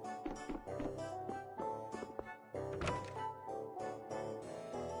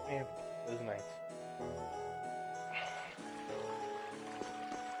 Man, those nights.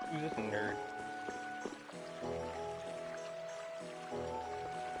 Who's just a nerd?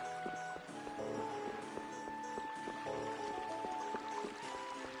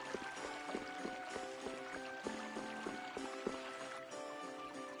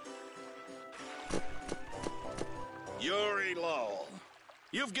 Yuri Lowell,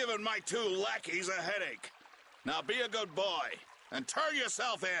 you've given my 2 lackeys a headache. Now be a good boy and turn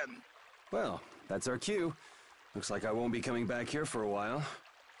yourself in. Well, that's our cue. Looks like I won't be coming back here for a while.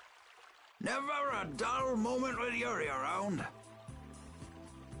 Never a dull moment with Yuri around.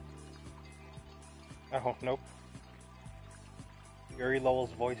 Oh, nope. Yuri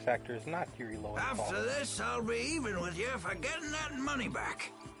Lowell's voice actor is not Yuri Lowell. After this, I'll be even with you for getting that money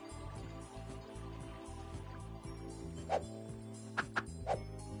back.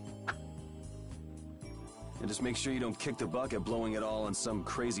 And just make sure you don't kick the bucket blowing it all on some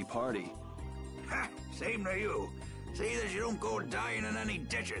crazy party. Ha! Same to you. See that you don't go dying in any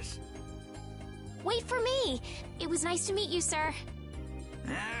ditches. Wait for me! It was nice to meet you, sir.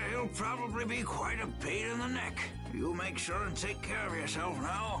 He'll probably be quite a pain in the neck. You make sure and take care of yourself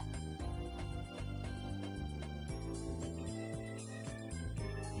now.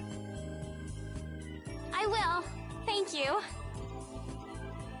 I will. Thank you.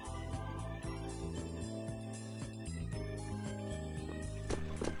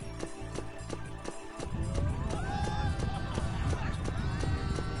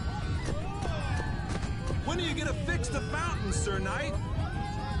 When are you gonna fix the fountain, Sir Knight?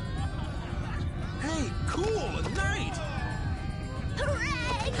 Hey, cool, a knight!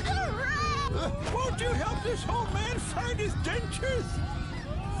 Hooray! Hooray! Won't you help this old man find his dentures?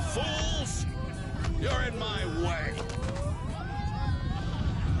 Fools! You're in my way.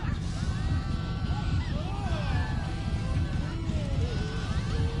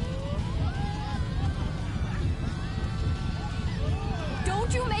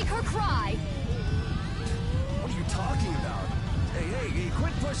 Don't you make her cry! What are you talking about? Hey,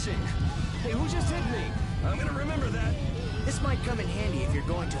 quit pushing! Hey, who just hit me? I'm gonna remember that. This might come in handy if you're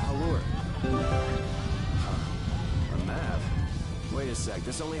going to Halur. A map? Wait a sec,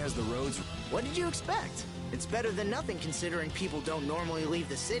 this only has the roads... What did you expect? It's better than nothing considering people don't normally leave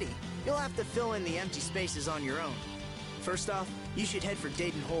the city. You'll have to fill in the empty spaces on your own. First off, you should head for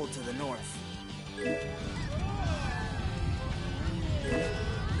Dayton Hold to the north.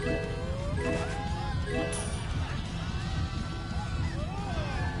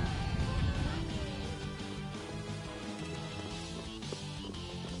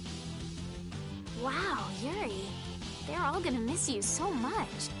 Wow, Yuri. They're all gonna miss you so much.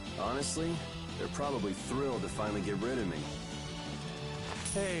 Honestly, they're probably thrilled to finally get rid of me.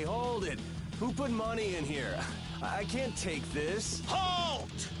 Hey, hold it! Who put money in here? I can't take this.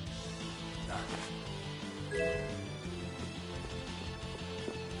 Halt!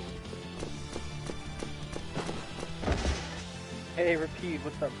 Hey, Repeat,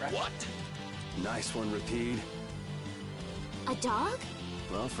 what's up, Brad? What? Nice one, Rapide. A dog?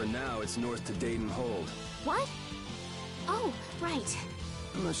 Well, for now, it's north to Dayton Hold. What? Oh, right.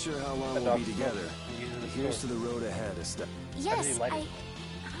 I'm not sure how long The we'll be dog's together. smoke. He uses Here's to smoke. the road ahead, Estelle. Yes, light I... it?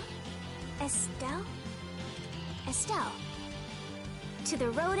 Huh? Estelle? Estelle. To the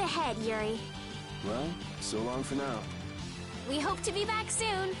road ahead, Yuri. Well, so long for now. We hope to be back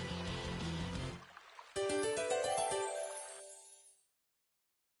soon.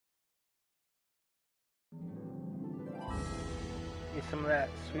 Need some of that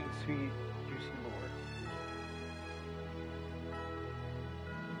sweet, sweet, juicy lore.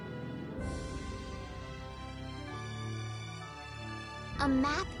 A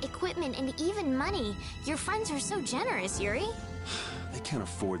map, equipment, and even money. Your friends are so generous, Yuri. They can't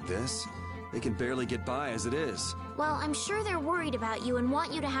afford this. They can barely get by as it is. Well, I'm sure they're worried about you and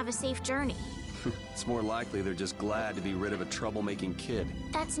want you to have a safe journey. It's more likely they're just glad to be rid of a troublemaking kid.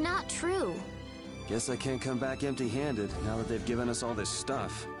 That's not true. Guess I can't come back empty-handed now that they've given us all this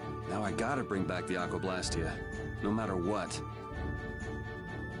stuff. Now I gotta bring back the Aquablastia, no matter what.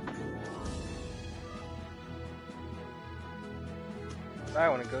 I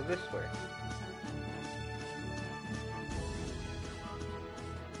want to go this way.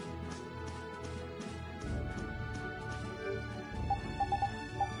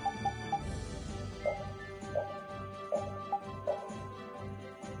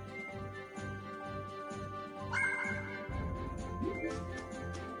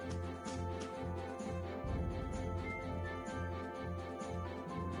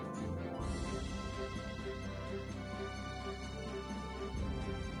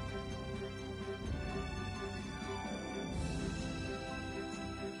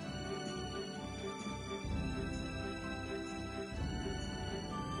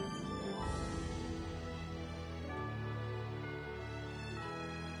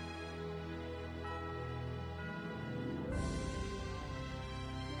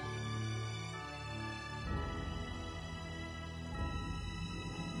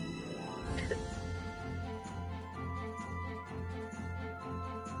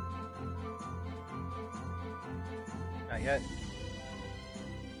 Not yet.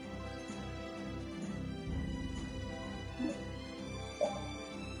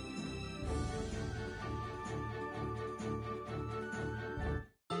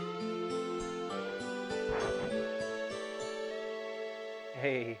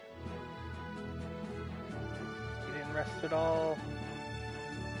 Hey. You didn't rest at all?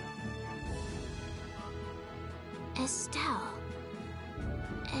 Estelle.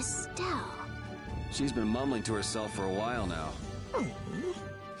 Estelle. She's been mumbling to herself for a while now.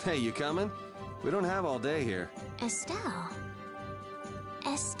 Hey, you coming? We don't have all day here. Estelle.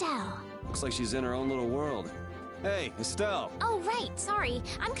 Estelle. Looks like she's in her own little world. Hey, Estelle! Oh, right. Sorry.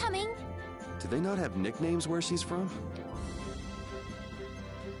 I'm coming. Do they not have nicknames where she's from?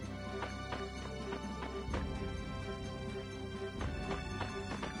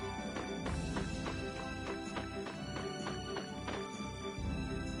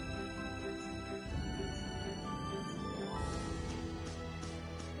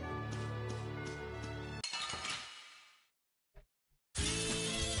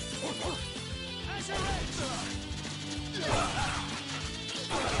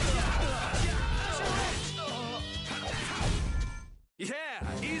 Yeah,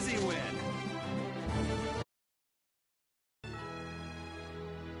 easy win.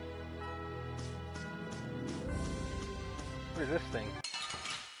 What is this thing?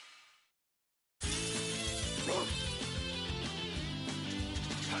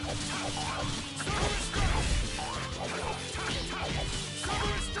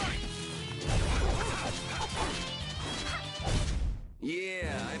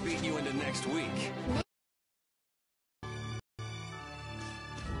 Yeah, I beat you into next week.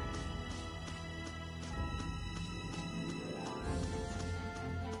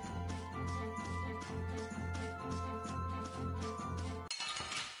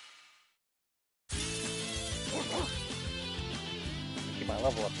 Keep my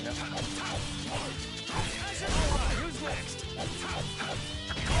level up, you know? Who's next?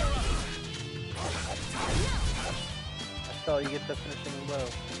 That's all you get to finish in the low.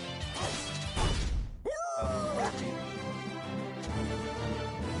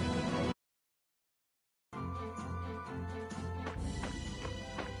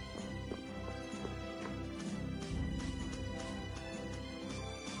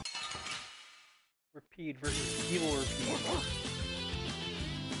 Repeat versus evil repeat.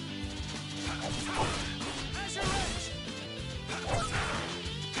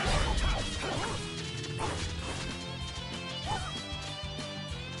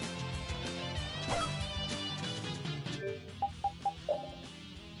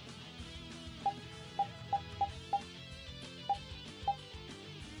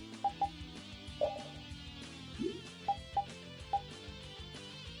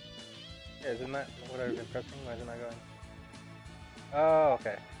 Yeah, isn't that what I've been pressing? Why isn't I going? Oh,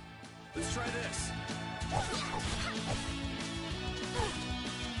 okay. Let's try this.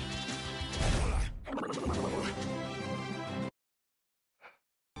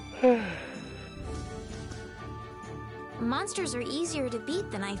 Monsters are easier to beat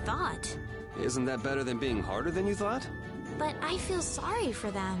than I thought. Isn't that better than being harder than you thought? But I feel sorry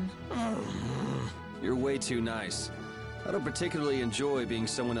for them. You're way too nice. I don't particularly enjoy being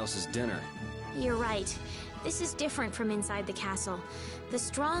someone else's dinner. You're right. This is different from inside the castle. The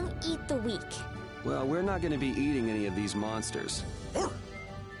strong eat the weak. Well, we're not going to be eating any of these monsters.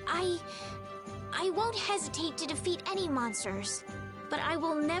 I won't hesitate to defeat any monsters. But I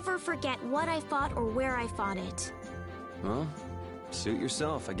will never forget what I fought or where I fought it. Well, suit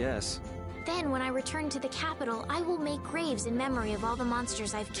yourself, I guess. Then, when I return to the capital, I will make graves in memory of all the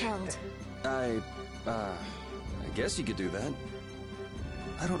monsters I've killed. I guess you could do that.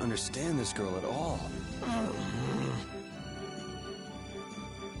 I don't understand this girl at all.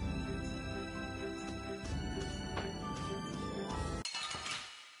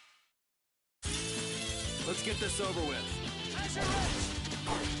 Let's get this over with.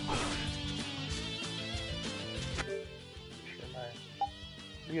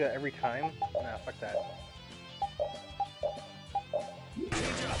 Do that every time? Nah, fuck that.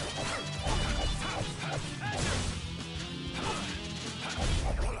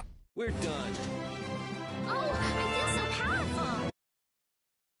 We're done. Oh, I feel so powerful!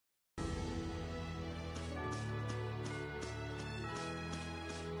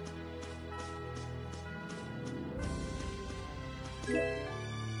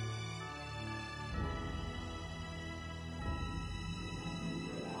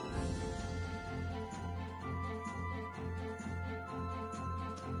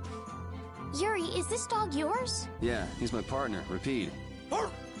 Yuri, is this dog yours? Yeah, he's my partner, Repeat.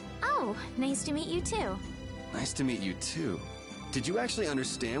 Oh, nice to meet you too. Nice to meet you, too. Did you actually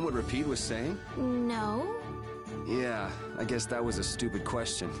understand what Rapide was saying? No. Yeah, I guess that was a stupid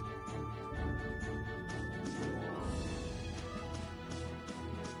question.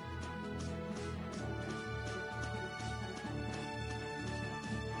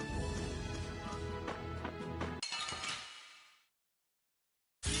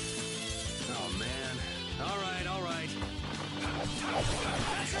 Oh, man. All right, all right.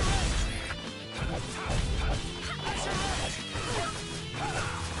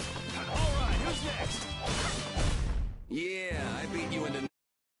 All right, who's next? Yeah, I beat you into...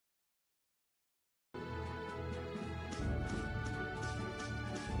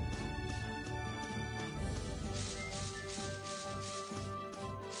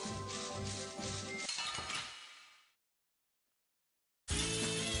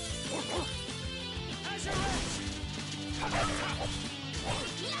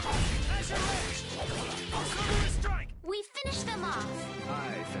 We finished them off.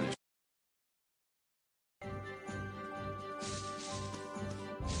 I finished.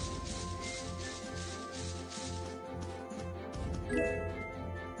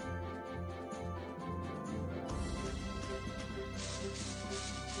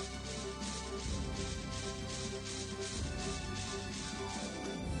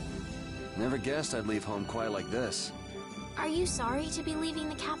 Never guessed I'd leave home quite like this. Are you sorry to be leaving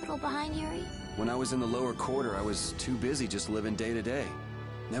the capital behind, Yuri? When I was in the lower quarter, I was too busy just living day to day.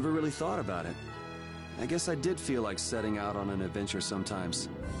 Never really thought about it. I guess I did feel like setting out on an adventure sometimes.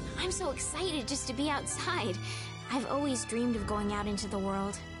 I'm so excited just to be outside. I've always dreamed of going out into the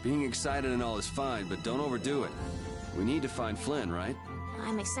world. Being excited and all is fine, but don't overdo it. We need to find Flynn, right?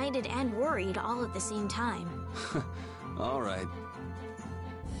 I'm excited and worried all at the same time. All right.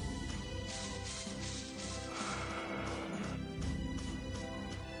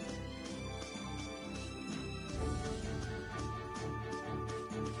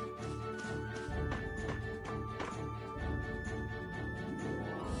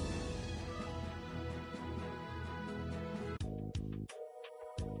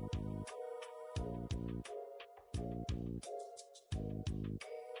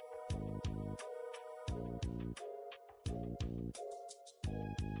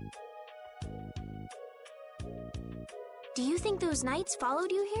 Do you think those knights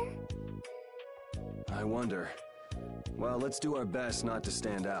followed you here? I wonder. Well, let's do our best not to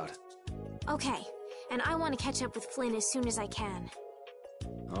stand out. Okay, and I want to catch up with Flynn as soon as I can.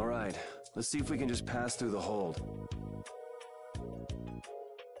 All right. Let's see if we can just pass through the hold.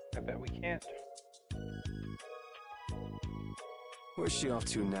 I bet we can't. Where's she off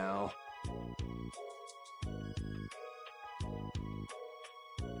to now?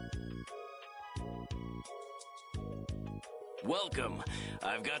 Welcome.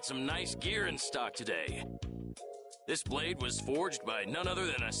 I've got some nice gear in stock today. This blade was forged by none other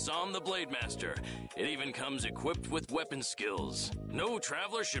than Assam the Blade Master. It even comes equipped with weapon skills. No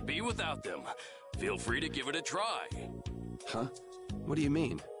traveler should be without them. Feel free to give it a try. Huh? What do you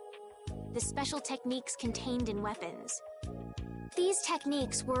mean? The special techniques contained in weapons. These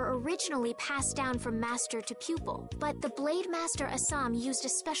techniques were originally passed down from master to pupil, but the Blade Master Assam used a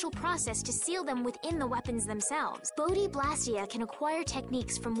special process to seal them within the weapons themselves. Bodhi Blastia can acquire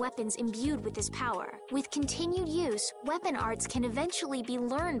techniques from weapons imbued with this power. With continued use, weapon arts can eventually be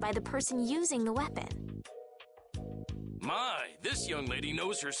learned by the person using the weapon. My, this young lady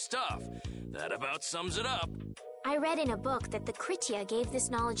knows her stuff. That about sums it up. I read in a book that the Kritya gave this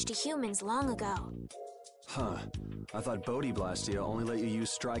knowledge to humans long ago. Huh. I thought Bodhi Blastia only let you use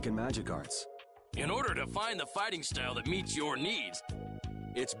strike and magic arts. In order to find the fighting style that meets your needs,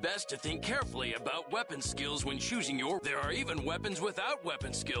 it's best to think carefully about weapon skills when choosing your... There are even weapons without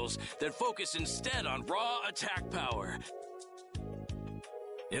weapon skills that focus instead on raw attack power.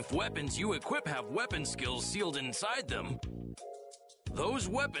 If weapons you equip have weapon skills sealed inside them, those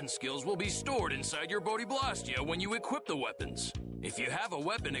weapon skills will be stored inside your Bodhi Blastia when you equip the weapons. If you have a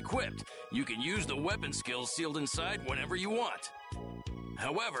weapon equipped, you can use the weapon skills sealed inside whenever you want.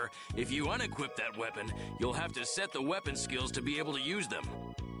 However, if you unequip that weapon, you'll have to set the weapon skills to be able to use them.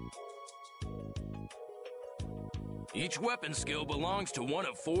 Each weapon skill belongs to one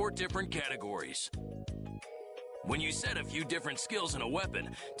of 4 different categories. When you set a few different skills in a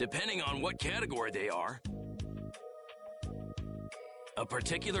weapon, depending on what category they are, a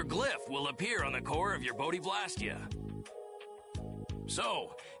particular glyph will appear on the core of your Bodhi Blastia.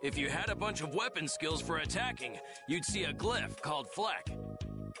 So, if you had a bunch of weapon skills for attacking, you'd see a glyph called Fleck.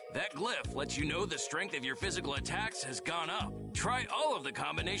 That glyph lets you know the strength of your physical attacks has gone up. Try all of the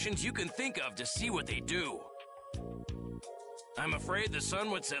combinations you can think of to see what they do. I'm afraid the sun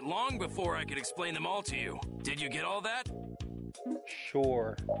would set long before I could explain them all to you. Did you get all that?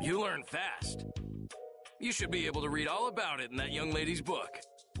 Sure. You learn fast. You should be able to read all about it in that young lady's book.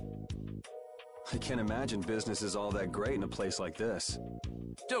 I can't imagine business is all that great in a place like this.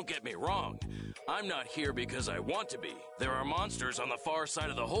 Don't get me wrong. I'm not here because I want to be. There are monsters on the far side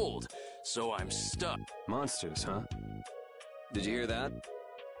of the hold, so I'm stuck. Monsters, huh? Did you hear that?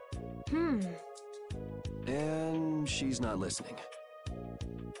 And she's not listening.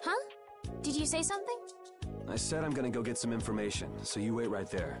 Huh? Did you say something? I said I'm gonna go get some information, so you wait right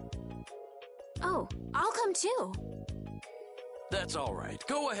there. Oh, I'll come too. That's all right.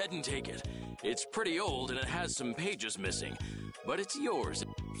 Go ahead and take it. It's pretty old and it has some pages missing, but it's yours.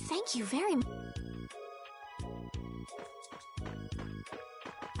 Thank you very much.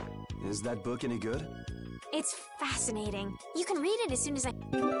 Is that book any good? It's fascinating. You can read it as soon as I...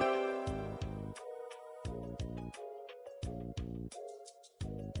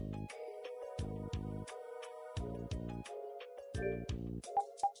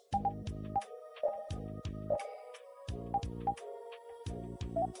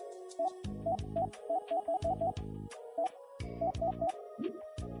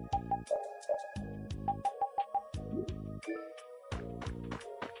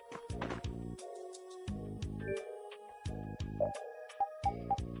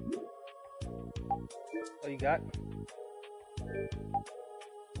 Oh, you got?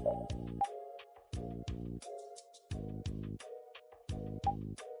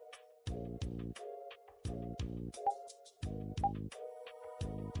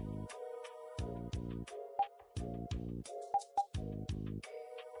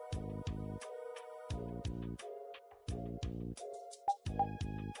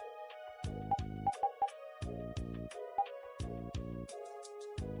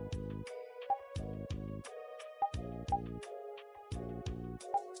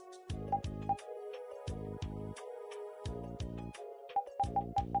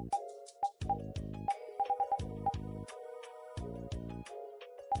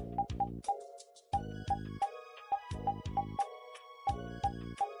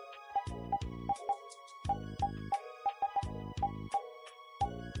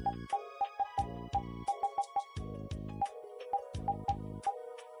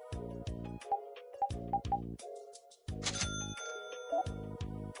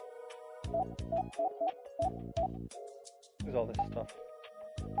 Who's all this stuff?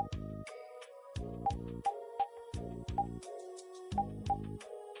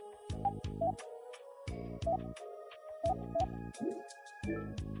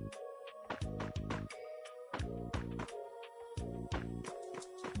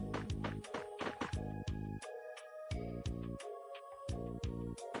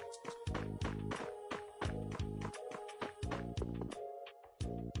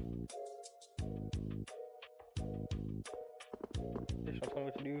 Just tell me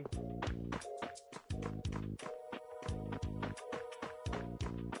what to do.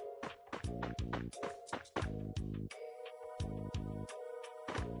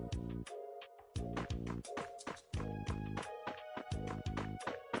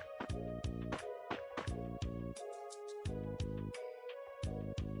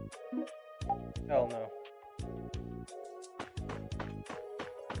 Hell no.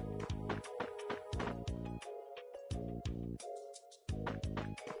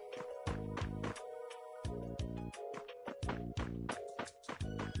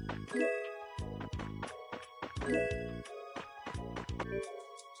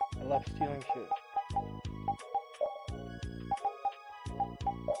 I love stealing shit.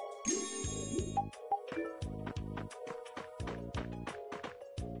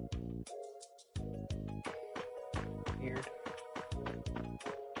 Weird.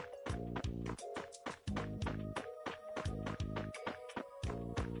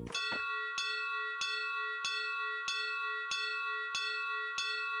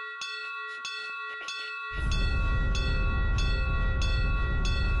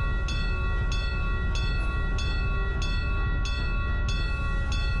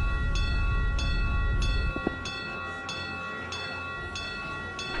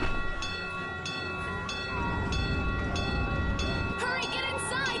 Hurry, get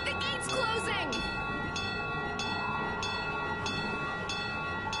inside! The gate's closing!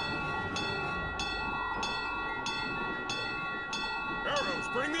 Arrows!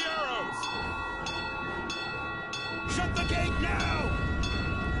 Bring the arrows! Shut the gate now!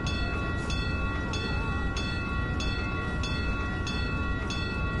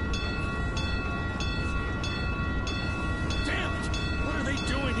 Damn it! What are they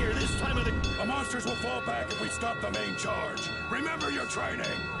doing here this time of the... The monsters will fall back if we stop the main charge. Remember your training!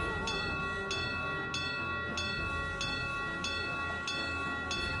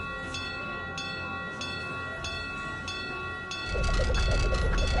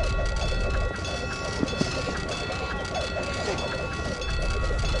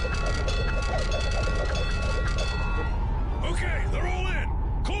 Okay, they're all in!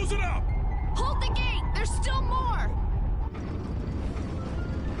 Close it up! Hold the gate! There's still more!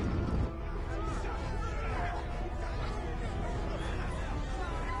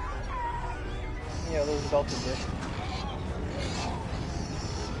 Yeah, those adults are good.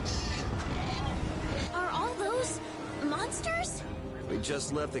 Are all those monsters? We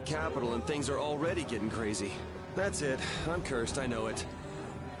just left the capital and things are already getting crazy. That's it. I'm cursed, I know it.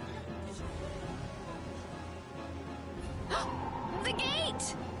 The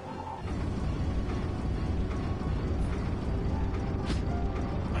gate!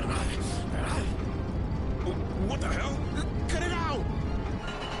 What the hell? Cut it out!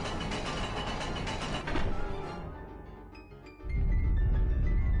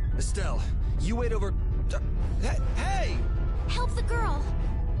 Estelle, you wait over... Hey! Help the girl.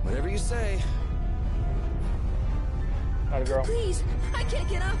 Whatever you say. Not a girl. Please, I can't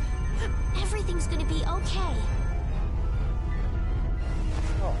get up. Everything's gonna be okay.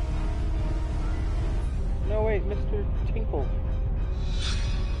 Oh. No, wait, Mr. Tinkle.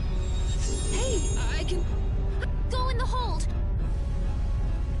 Hey, I can... Go in the hold.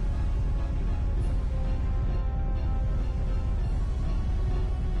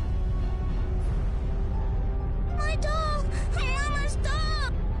 My doll! I almost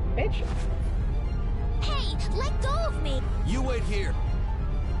died! Bitch. Hey, let go of me! You wait here.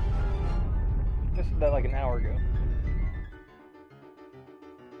 This is that like an hour ago.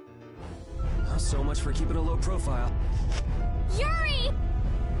 So much for keeping a low profile. Yuri!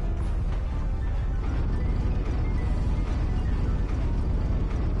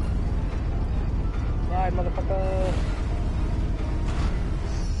 Ride, motherfucker.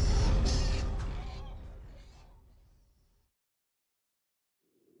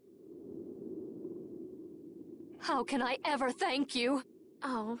 How can I ever thank you?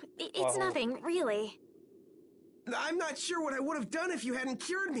 Oh, it's nothing, really. I'm not sure what I would have done if you hadn't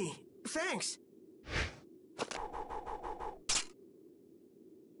cured me. Thanks.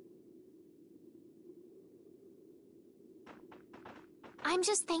 I'm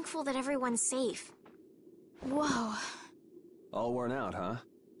just thankful that everyone's safe. Whoa. All worn out, huh?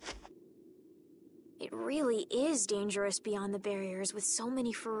 It really is dangerous beyond the barriers with so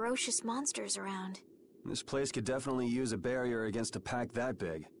many ferocious monsters around. This place could definitely use a barrier against a pack that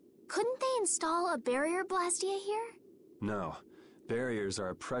big. Couldn't they install a barrier blastia here? No. Barriers are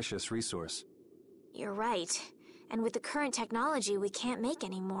a precious resource. You're right. And with the current technology, we can't make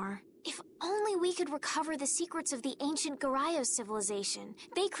any more. If only we could recover the secrets of the ancient Garayos civilization.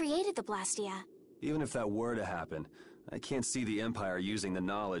 They created the blastia. Even if that were to happen, I can't see the Empire using the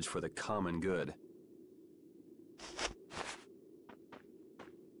knowledge for the common good.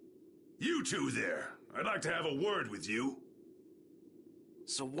 You two there. I'd like to have a word with you.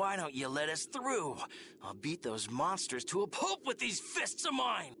 So why don't you let us through? I'll beat those monsters to a pulp with these fists of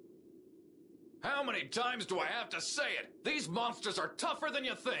mine! How many times do I have to say it? These monsters are tougher than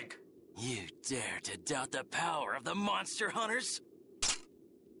you think. You dare to doubt the power of the monster hunters?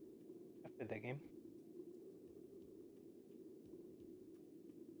 I played that game.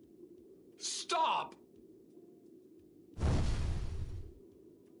 Stop!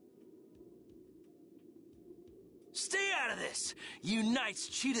 Stay out of this! You knights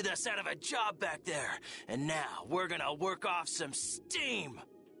cheated us out of a job back there, and now we're gonna work off some steam!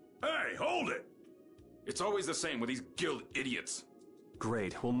 Hey, hold it! It's always the same with these guild idiots.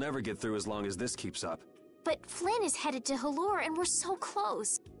 Great, we'll never get through as long as this keeps up. But Flynn is headed to Halure and we're so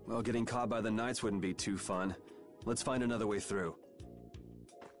close. Well, getting caught by the Knights wouldn't be too fun. Let's find another way through.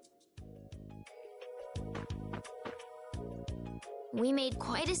 We made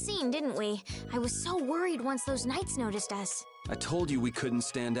quite a scene, didn't we? I was so worried once those Knights noticed us. I told you we couldn't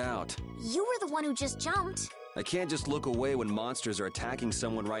stand out. You were the one who just jumped. I can't just look away when monsters are attacking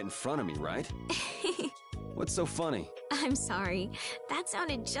someone right in front of me, right? What's so funny? I'm sorry. That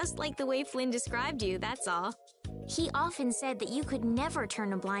sounded just like the way Flynn described you, that's all. He often said that you could never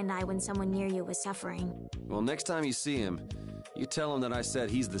turn a blind eye when someone near you was suffering. Well, next time you see him, you tell him that I said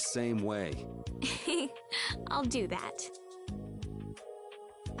he's the same way. I'll do that.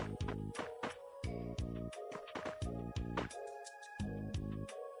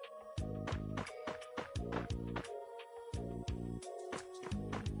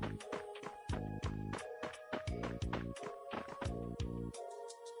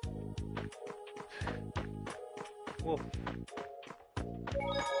 Wolf.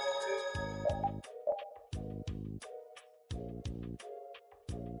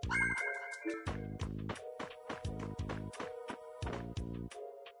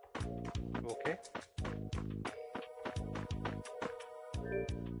 Okay.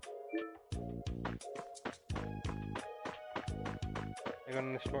 Are you going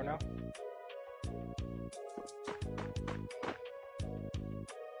in the store now?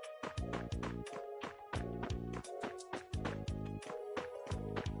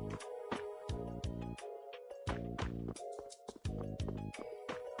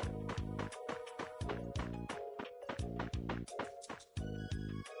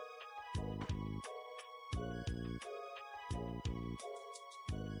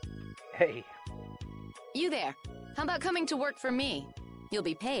 Hey. You there. How about coming to work for me? You'll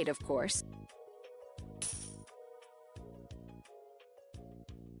be paid, of course.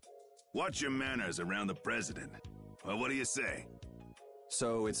 Watch your manners around the president. Well, what do you say?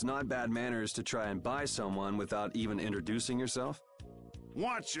 So it's not bad manners to try and buy someone without even introducing yourself?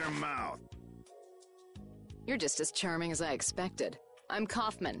 Watch your mouth. You're just as charming as I expected. I'm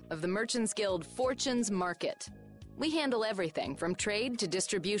Kaufman of the Merchants Guild Fortune's Market. We handle everything from trade to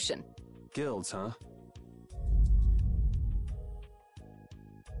distribution. Guilds, huh?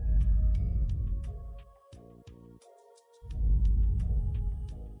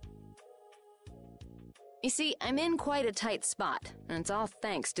 You see, I'm in quite a tight spot, and it's all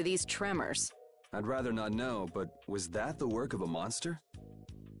thanks to these tremors. I'd rather not know, but was that the work of a monster?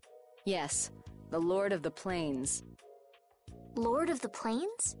 Yes, the Lord of the Plains. Lord of the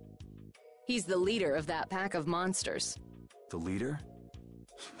Plains? He's the leader of that pack of monsters. The leader?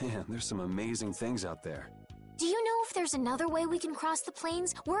 Man, there's some amazing things out there. Do you know if there's another way we can cross the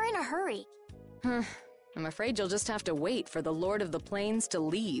plains? We're in a hurry. I'm afraid you'll just have to wait for the Lord of the Plains to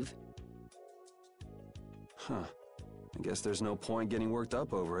leave. Huh. I guess there's no point getting worked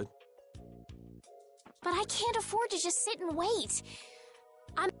up over it. But I can't afford to just sit and wait.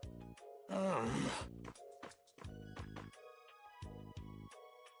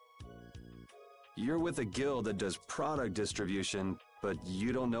 You're with a guild that does product distribution, but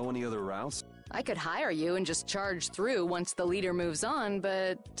you don't know any other routes? I could hire you and just charge through once the leader moves on,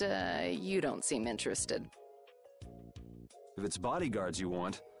 but you don't seem interested. If it's bodyguards you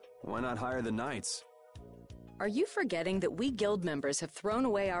want, why not hire the knights? Are you forgetting that we guild members have thrown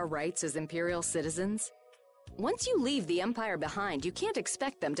away our rights as Imperial citizens? Once you leave the Empire behind, you can't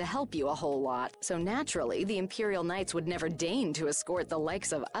expect them to help you a whole lot, so naturally, the Imperial Knights would never deign to escort the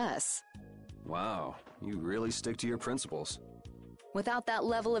likes of us. Wow, you really stick to your principles. Without that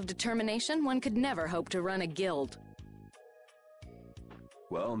level of determination, one could never hope to run a guild.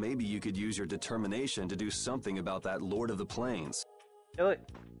 Well, maybe you could use your determination to do something about that Lord of the Plains. Do it.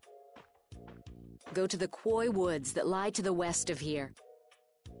 Go to the Koi Woods that lie to the west of here.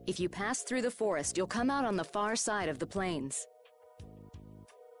 If you pass through the forest, you'll come out on the far side of the plains.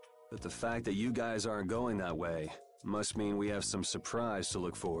 But the fact that you guys aren't going that way must mean we have some surprise to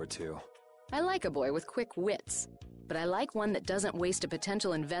look forward to. I like a boy with quick wits, but I like one that doesn't waste a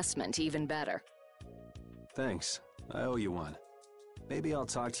potential investment even better. Thanks. I owe you one. Maybe I'll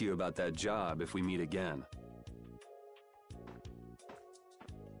talk to you about that job if we meet again.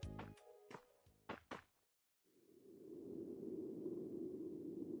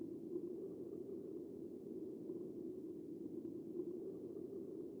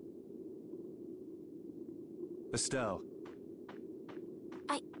 Estelle.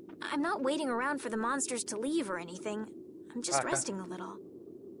 I'm not waiting around for the monsters to leave or anything. I'm just resting a little.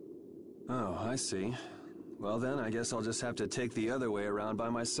 Oh, I see. Well then, I guess I'll just have to take the other way around by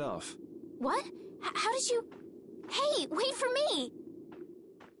myself. What? How did you... Hey, wait for me!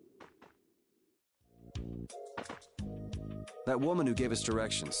 That woman who gave us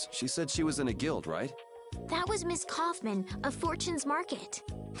directions, she said she was in a guild, right? That was Miss Kaufman of Fortune's Market.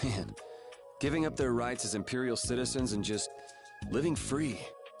 Man, giving up their rights as Imperial citizens and just living free.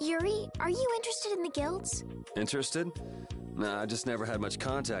 Yuri, are you interested in the guilds? Interested? Nah, I just never had much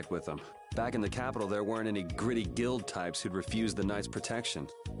contact with them. Back in the capital, there weren't any gritty guild types who'd refuse the Knights' protection.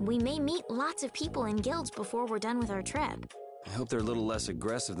 We may meet lots of people in guilds before we're done with our trip. I hope they're a little less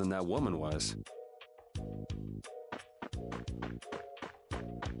aggressive than that woman was.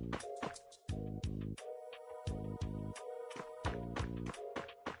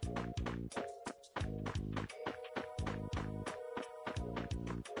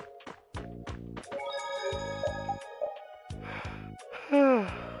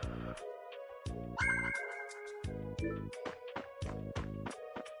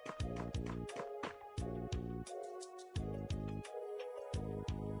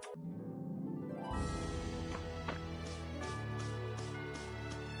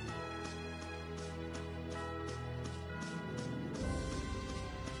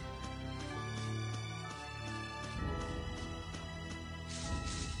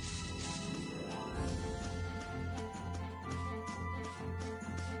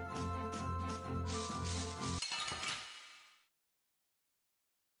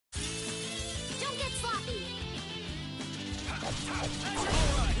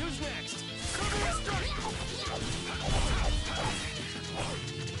 Alright, who's next? Cover strike!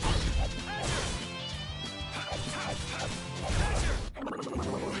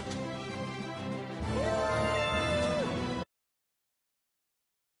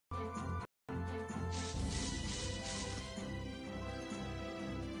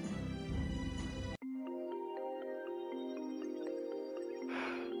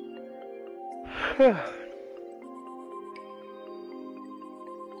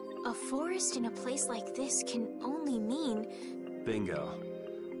 A forest in a place like this can only mean... Bingo.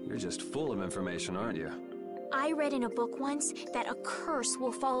 You're just full of information, aren't you? I read in a book once that a curse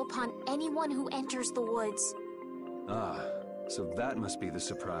will fall upon anyone who enters the woods. Ah, so that must be the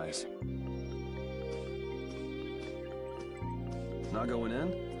surprise. Not going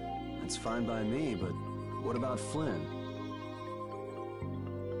in? That's fine by me, but what about Flynn?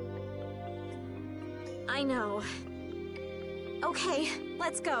 I know. Okay,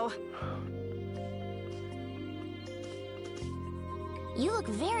 let's go. You look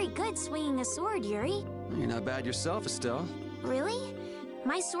very good swinging a sword, Yuri. You're not bad yourself, Estelle. Really?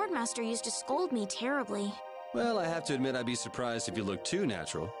 My swordmaster used to scold me terribly. Well, I have to admit I'd be surprised if you looked too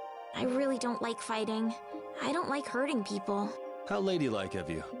natural. I really don't like fighting. I don't like hurting people. How ladylike of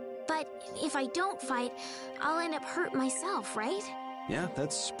you. But if I don't fight, I'll end up hurt myself, right? Yeah,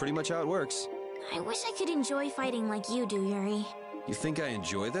 that's pretty much how it works. I wish I could enjoy fighting like you do, Yuri. You think I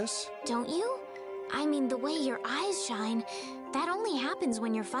enjoy this? Don't you? I mean, the way your eyes shine, that only happens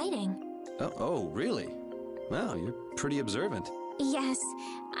when you're fighting. Oh, really? Wow, you're pretty observant. Yes,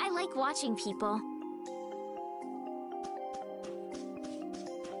 I like watching people.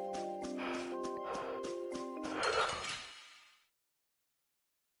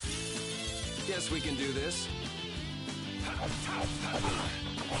 Guess we can do this.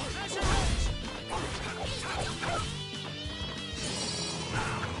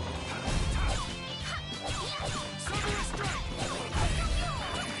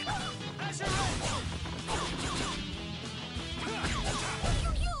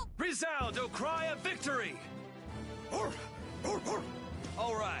 Resound, O cry of victory! All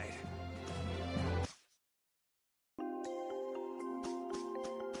right.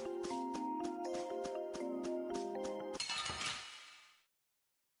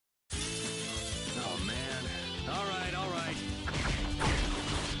 Oh, man. All right, all right.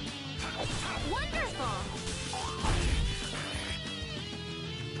 Wonderful!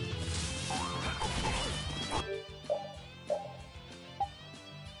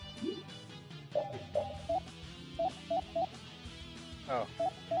 Oh.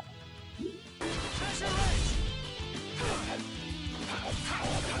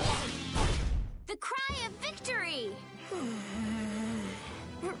 The cry of victory!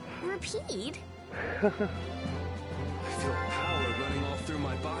 Repeat? I feel power running all through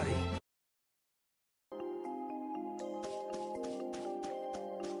my body.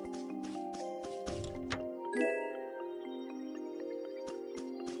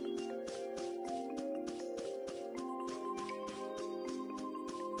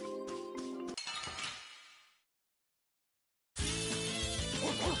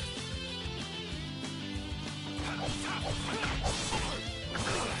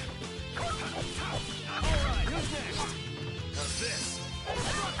 Alright, who's next? How's this?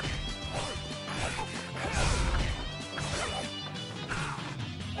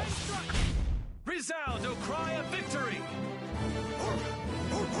 Resound, O cry of victory!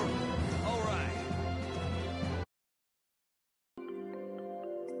 Alright.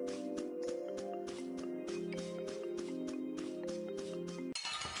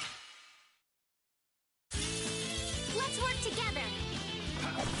 Let's work together!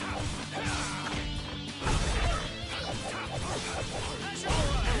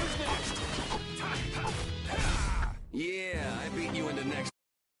 Yeah, I beat you into next.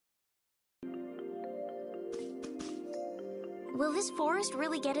 Will this forest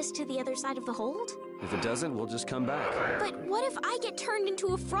really get us to the other side of the hold? If it doesn't, we'll just come back. But what if I get turned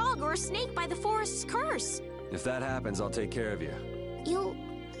into a frog or a snake by the forest's curse? If that happens, I'll take care of you. You'll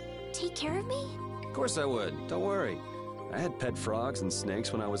take care of me? Of course I would. Don't worry. I had pet frogs and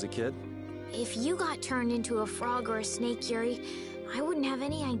snakes when I was a kid. If you got turned into a frog or a snake, Yuri, I wouldn't have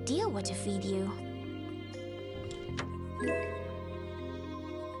any idea what to feed you.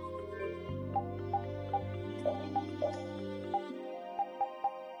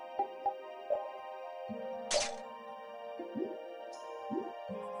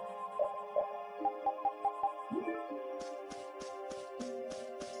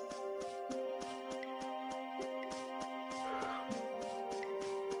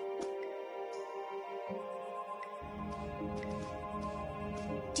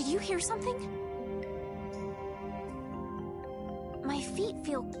 Did you hear something? My feet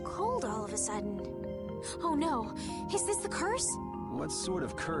feel cold all of a sudden. Oh no, is this the curse? What sort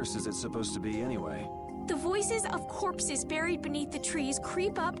of curse is it supposed to be anyway? The voices of corpses buried beneath the trees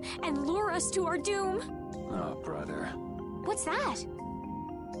creep up and lure us to our doom. Oh, brother. What's that?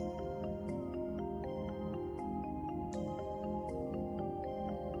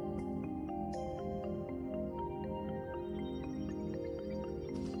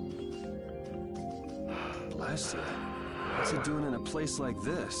 Blastia, what's it doing in a place like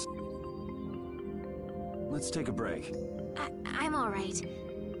this? Let's take a break. I'm all right.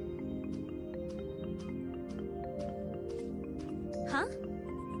 Huh?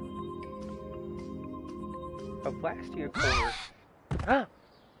 A Blastia core. Ah!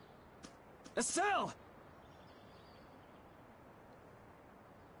 Estelle!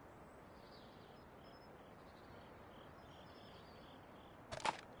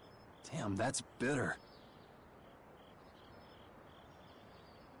 Damn, that's bitter.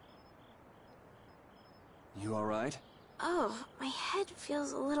 You all right? Oh, my head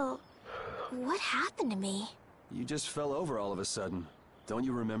feels a little... What happened to me? You just fell over all of a sudden. Don't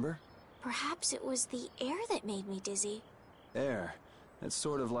you remember? Perhaps it was the air that made me dizzy. Air. That's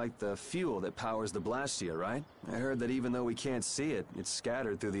sort of like the fuel that powers the Blastia, right? I heard that even though we can't see it, it's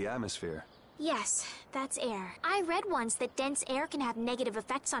scattered through the atmosphere. Yes, that's air. I read once that dense air can have negative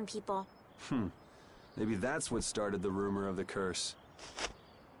effects on people. Maybe that's what started the rumor of the curse.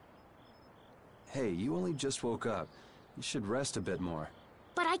 Hey, you only just woke up. You should rest a bit more.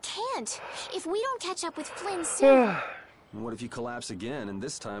 But I can't. If we don't catch up with Flynn soon... And what if you collapse again, and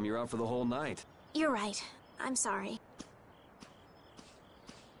this time you're out for the whole night? You're right. I'm sorry.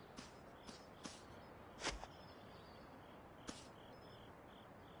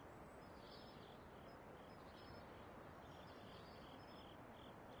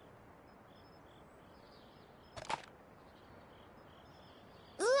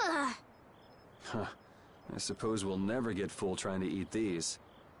 Ugh! Huh. I suppose we'll never get full trying to eat these.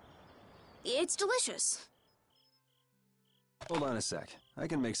 It's delicious. Hold on a sec. I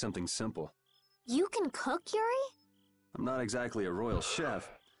can make something simple. You can cook, Yuri? I'm not exactly a royal chef.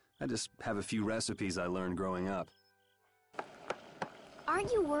 I just have a few recipes I learned growing up.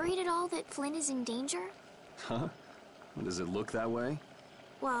 Aren't you worried at all that Flynn is in danger? Huh? Does it look that way?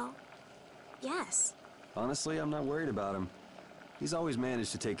 Well, yes. Honestly, I'm not worried about him. He's always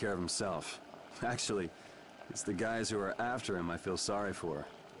managed to take care of himself. Actually, it's the guys who are after him I feel sorry for.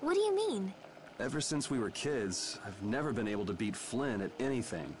 What do you mean? Ever since we were kids, I've never been able to beat Flynn at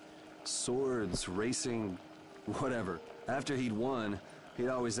anything. Swords, racing, whatever. After he'd won, he'd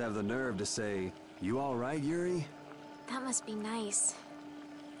always have the nerve to say, "You all right, Yuri?" That must be nice.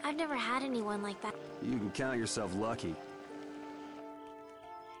 I've never had anyone like that. You can count yourself lucky.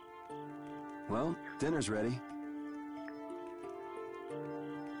 Well, dinner's ready.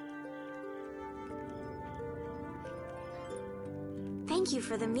 Thank you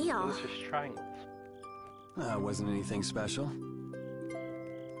for the meal. Delicious triangles. Wasn't anything special.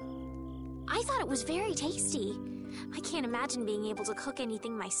 I thought it was very tasty. I can't imagine being able to cook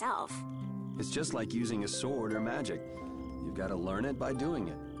anything myself. It's just like using a sword or magic. You've got to learn it by doing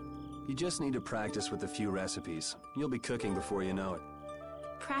it. You just need to practice with a few recipes. You'll be cooking before you know it.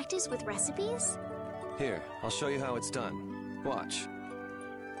 Practice with recipes? Here, I'll show you how it's done. Watch.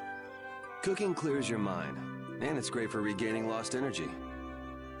 Cooking clears your mind, and it's great for regaining lost energy.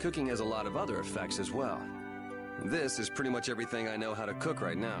 Cooking has a lot of other effects as well. This is pretty much everything I know how to cook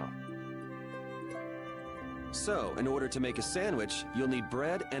right now. So, in order to make a sandwich, you'll need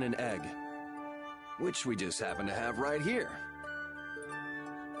bread and an egg, which we just happen to have right here.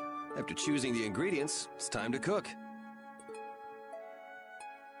 After choosing the ingredients, it's time to cook.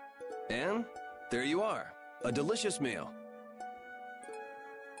 And there you are, a delicious meal.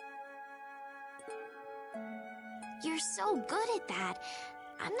 You're so good at that.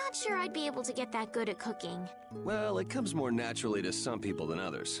 I'm not sure I'd be able to get that good at cooking. Well, it comes more naturally to some people than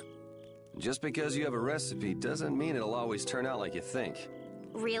others. Just because you have a recipe doesn't mean it'll always turn out like you think.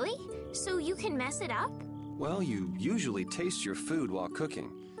 Really? So you can mess it up? Well, you usually taste your food while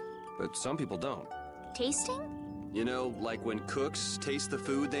cooking, but some people don't. Tasting? You know, like when cooks taste the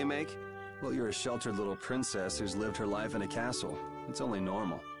food they make? Well, you're a sheltered little princess who's lived her life in a castle. It's only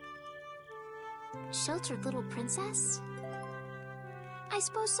normal. Sheltered little princess? I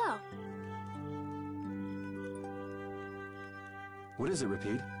suppose so. What is it,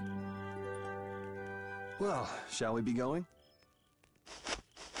 Repeat? Well, shall we be going?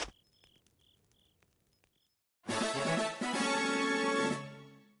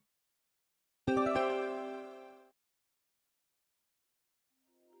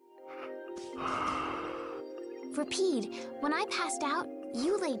 Rapide, when I passed out,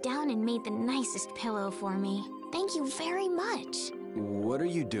 you laid down and made the nicest pillow for me. Thank you very much. What are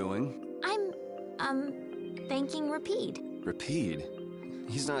you doing? I'm, thanking Rapide. Rapide?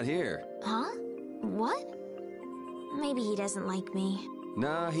 He's not here. Huh? What? Maybe he doesn't like me.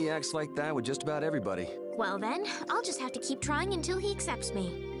 Nah, he acts like that with just about everybody. Well then, I'll just have to keep trying until he accepts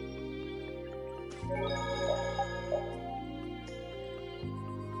me.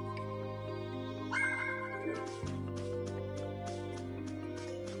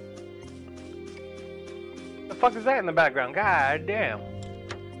 The fuck is that in the background? God damn.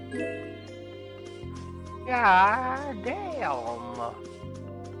 God damn. I don't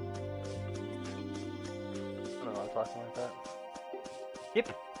know why I was talking like that.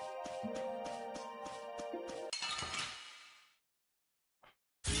 Yep.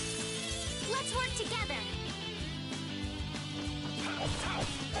 Let's work together.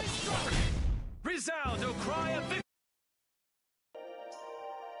 Resound, O cry of victory!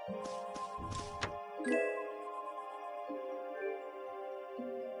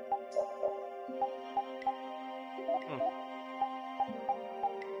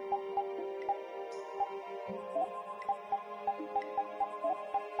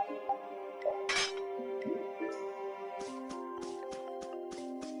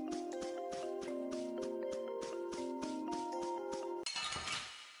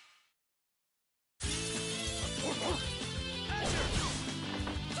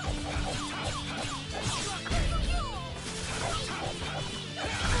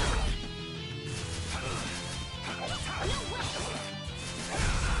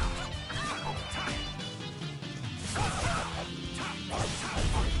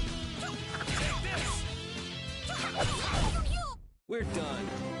 We're done.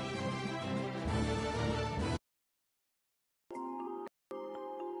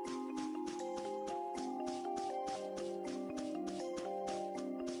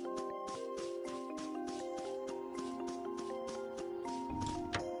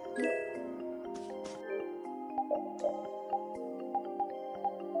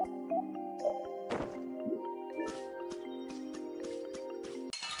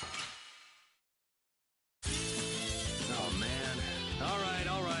 Oh man. All right,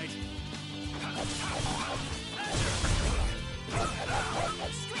 all right.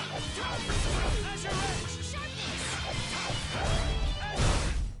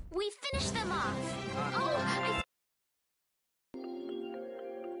 We finished them off. Oh,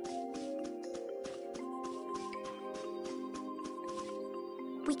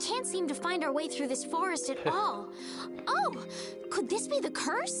 we can't seem to find our way through this forest at all. Oh, could this be the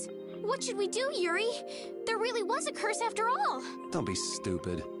curse? What should we do, Yuri? There really was a curse after all. Don't be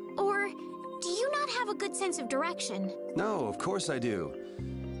stupid. Or do you not have a good sense of direction? No, of course I do.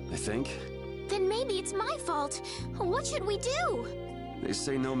 I think. Then maybe it's my fault. What should we do? They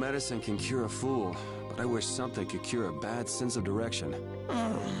say no medicine can cure a fool, but I wish something could cure a bad sense of direction.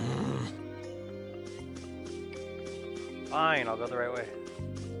 Fine, I'll go the right way.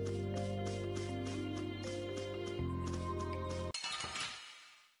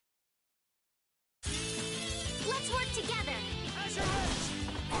 Let's work together. How's this?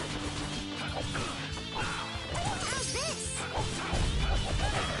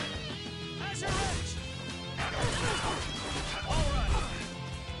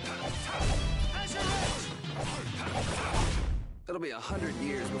 It'll be 100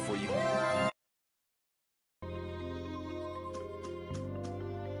 years before you...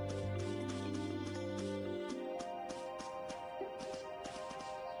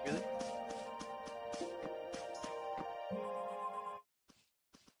 Really?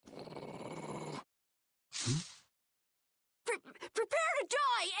 Prepare to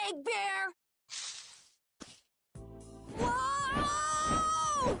die, Egg Bear!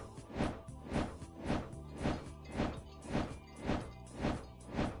 Whoa!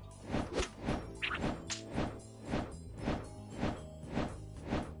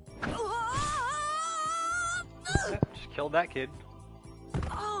 Just killed that kid.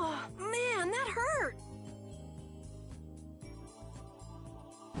 Oh, man, that hurt!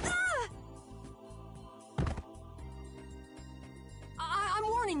 Ah! I'm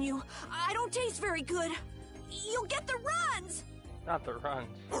warning you, I don't taste very good. You'll get the runs! Not the runs.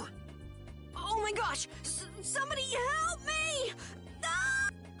 Oh my gosh! Somebody help me! Ah!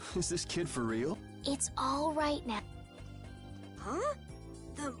 Is this kid for real? It's all right now. Huh?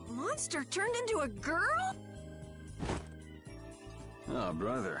 The monster turned into a girl? Oh,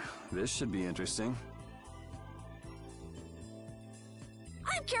 brother. This should be interesting.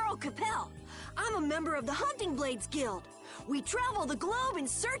 I'm Carol Capel. I'm a member of the Hunting Blades Guild. We travel the globe in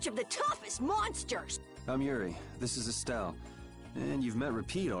search of the toughest monsters. I'm Yuri. This is Estelle. And you've met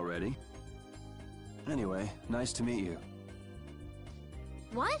Repeat already. Anyway, nice to meet you.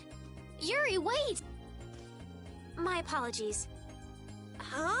 What? Yuri, wait! My apologies.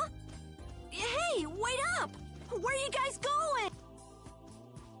 Huh? Hey, wait up! Where are you guys going?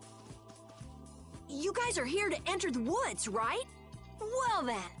 You guys are here to enter the woods, right? Well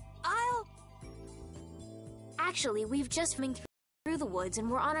then, Actually, we've just been through the woods and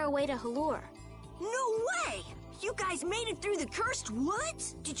we're on our way to Halure. No way! You guys made it through the cursed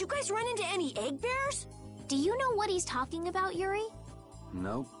woods? Did you guys run into any egg bears? Do you know what he's talking about, Yuri?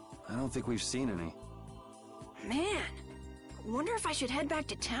 Nope. I don't think we've seen any. Man, wonder if I should head back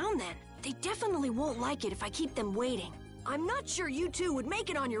to town then. They definitely won't like it if I keep them waiting. I'm not sure you two would make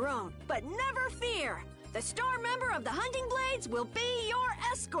it on your own, but never fear! The star member of the Hunting Blades will be your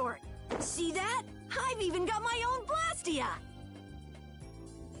escort! See that? I've even got my own Blastia!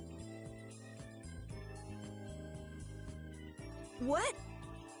 What?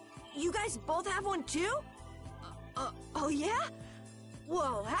 You guys both have one too? Oh yeah?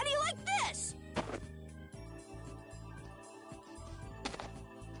 Whoa, how do you like this?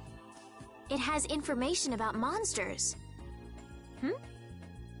 It has information about monsters.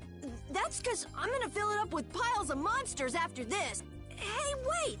 That's because I'm gonna fill it up with piles of monsters after this. Hey,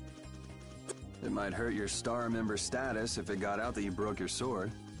 wait! It might hurt your star member status if it got out that you broke your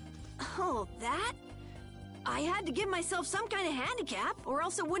sword. Oh, that? I had to give myself some kind of handicap, or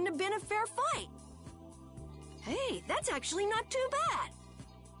else it wouldn't have been a fair fight. Hey, that's actually not too bad.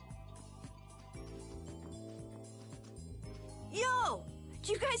 Yo!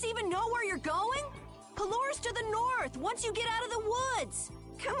 Do you guys even know where you're going? Halure's to the north, once you get out of the woods.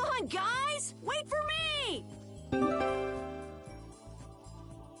 Come on, guys! Wait for me!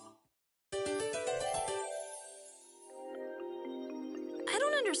 I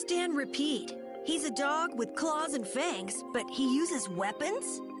don't understand Repeat. He's a dog with claws and fangs, but he uses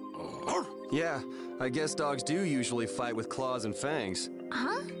weapons? Yeah, I guess dogs do usually fight with claws and fangs.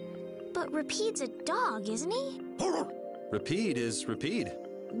 Huh? But Repeat's a dog, isn't he? Repeat is Repeat.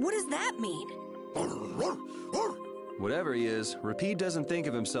 What does that mean? Whatever he is, Repeat doesn't think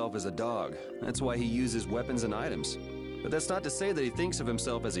of himself as a dog. That's why he uses weapons and items. But that's not to say that he thinks of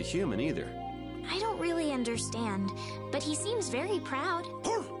himself as a human either. I don't really understand, but he seems very proud.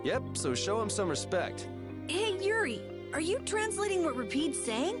 Yep, so show him some respect. Hey, Yuri, are you translating what Repeat's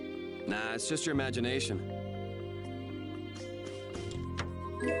saying? Nah, it's just your imagination.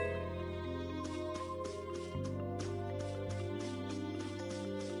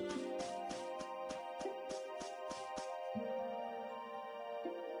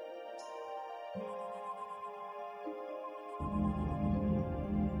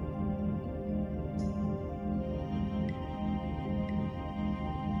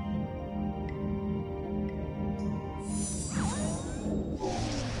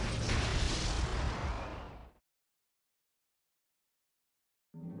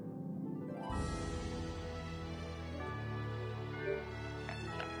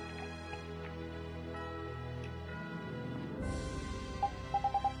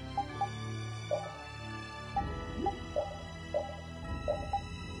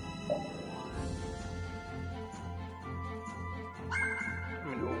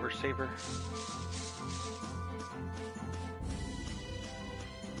 Saber.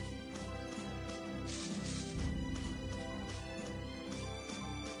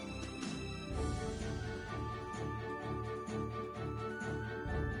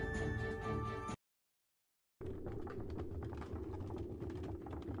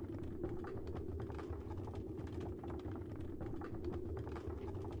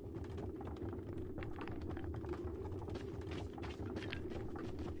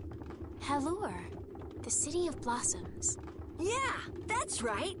 Halure, the City of Blossoms. Yeah, that's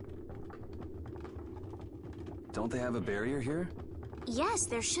right. Don't they have a barrier here? Yes,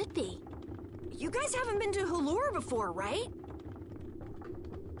 there should be. You guys haven't been to Halure before, right?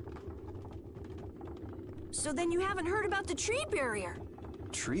 So then you haven't heard about the tree barrier.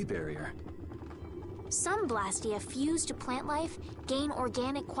 Tree barrier? Some Blastia fuse to plant life, gain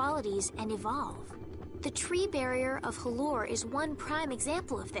organic qualities, and evolve. The tree barrier of Halure is one prime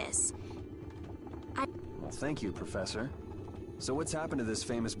example of this. Well, thank you, Professor. So what's happened to this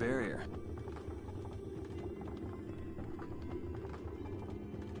famous barrier?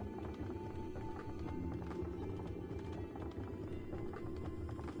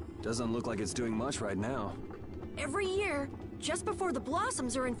 Doesn't look like it's doing much right now. Every year, just before the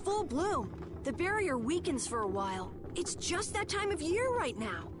blossoms are in full bloom, the barrier weakens for a while. It's just that time of year right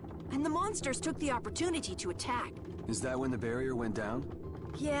now. And the monsters took the opportunity to attack. Is that when the barrier went down?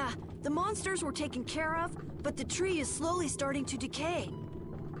 Yeah, the monsters were taken care of, but the tree is slowly starting to decay.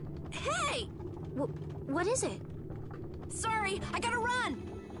 Hey! What is it? Sorry, I gotta run!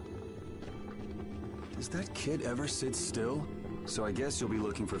 Does that kid ever sit still? So I guess you'll be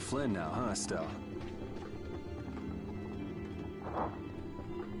looking for Flynn now, huh, Estelle?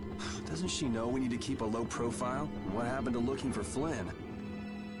 Doesn't she know we need to keep a low profile? And what happened to looking for Flynn?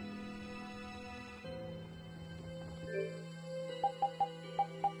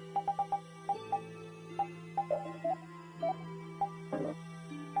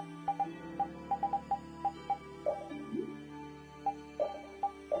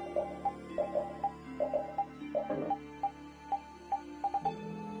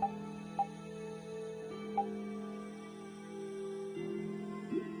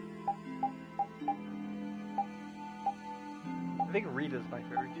 I think Rita's my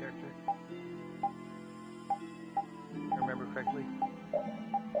favorite character. If I remember correctly.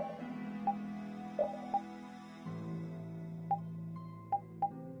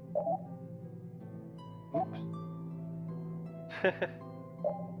 Oops.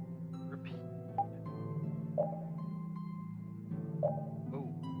 Repeat. Oh.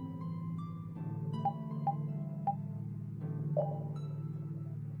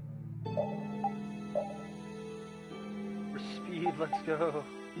 For speed, let's go.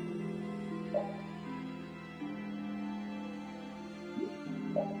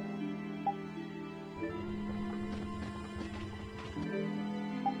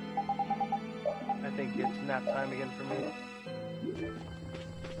 I think it's nap time again for me.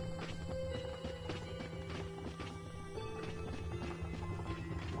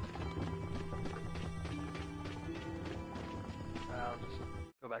 I'll just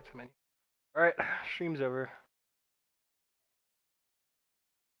go back to the menu. Alright, stream's over.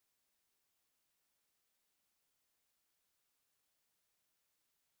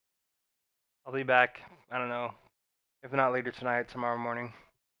 I'll be back, I don't know, if not later tonight, tomorrow morning.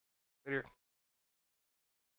 Later.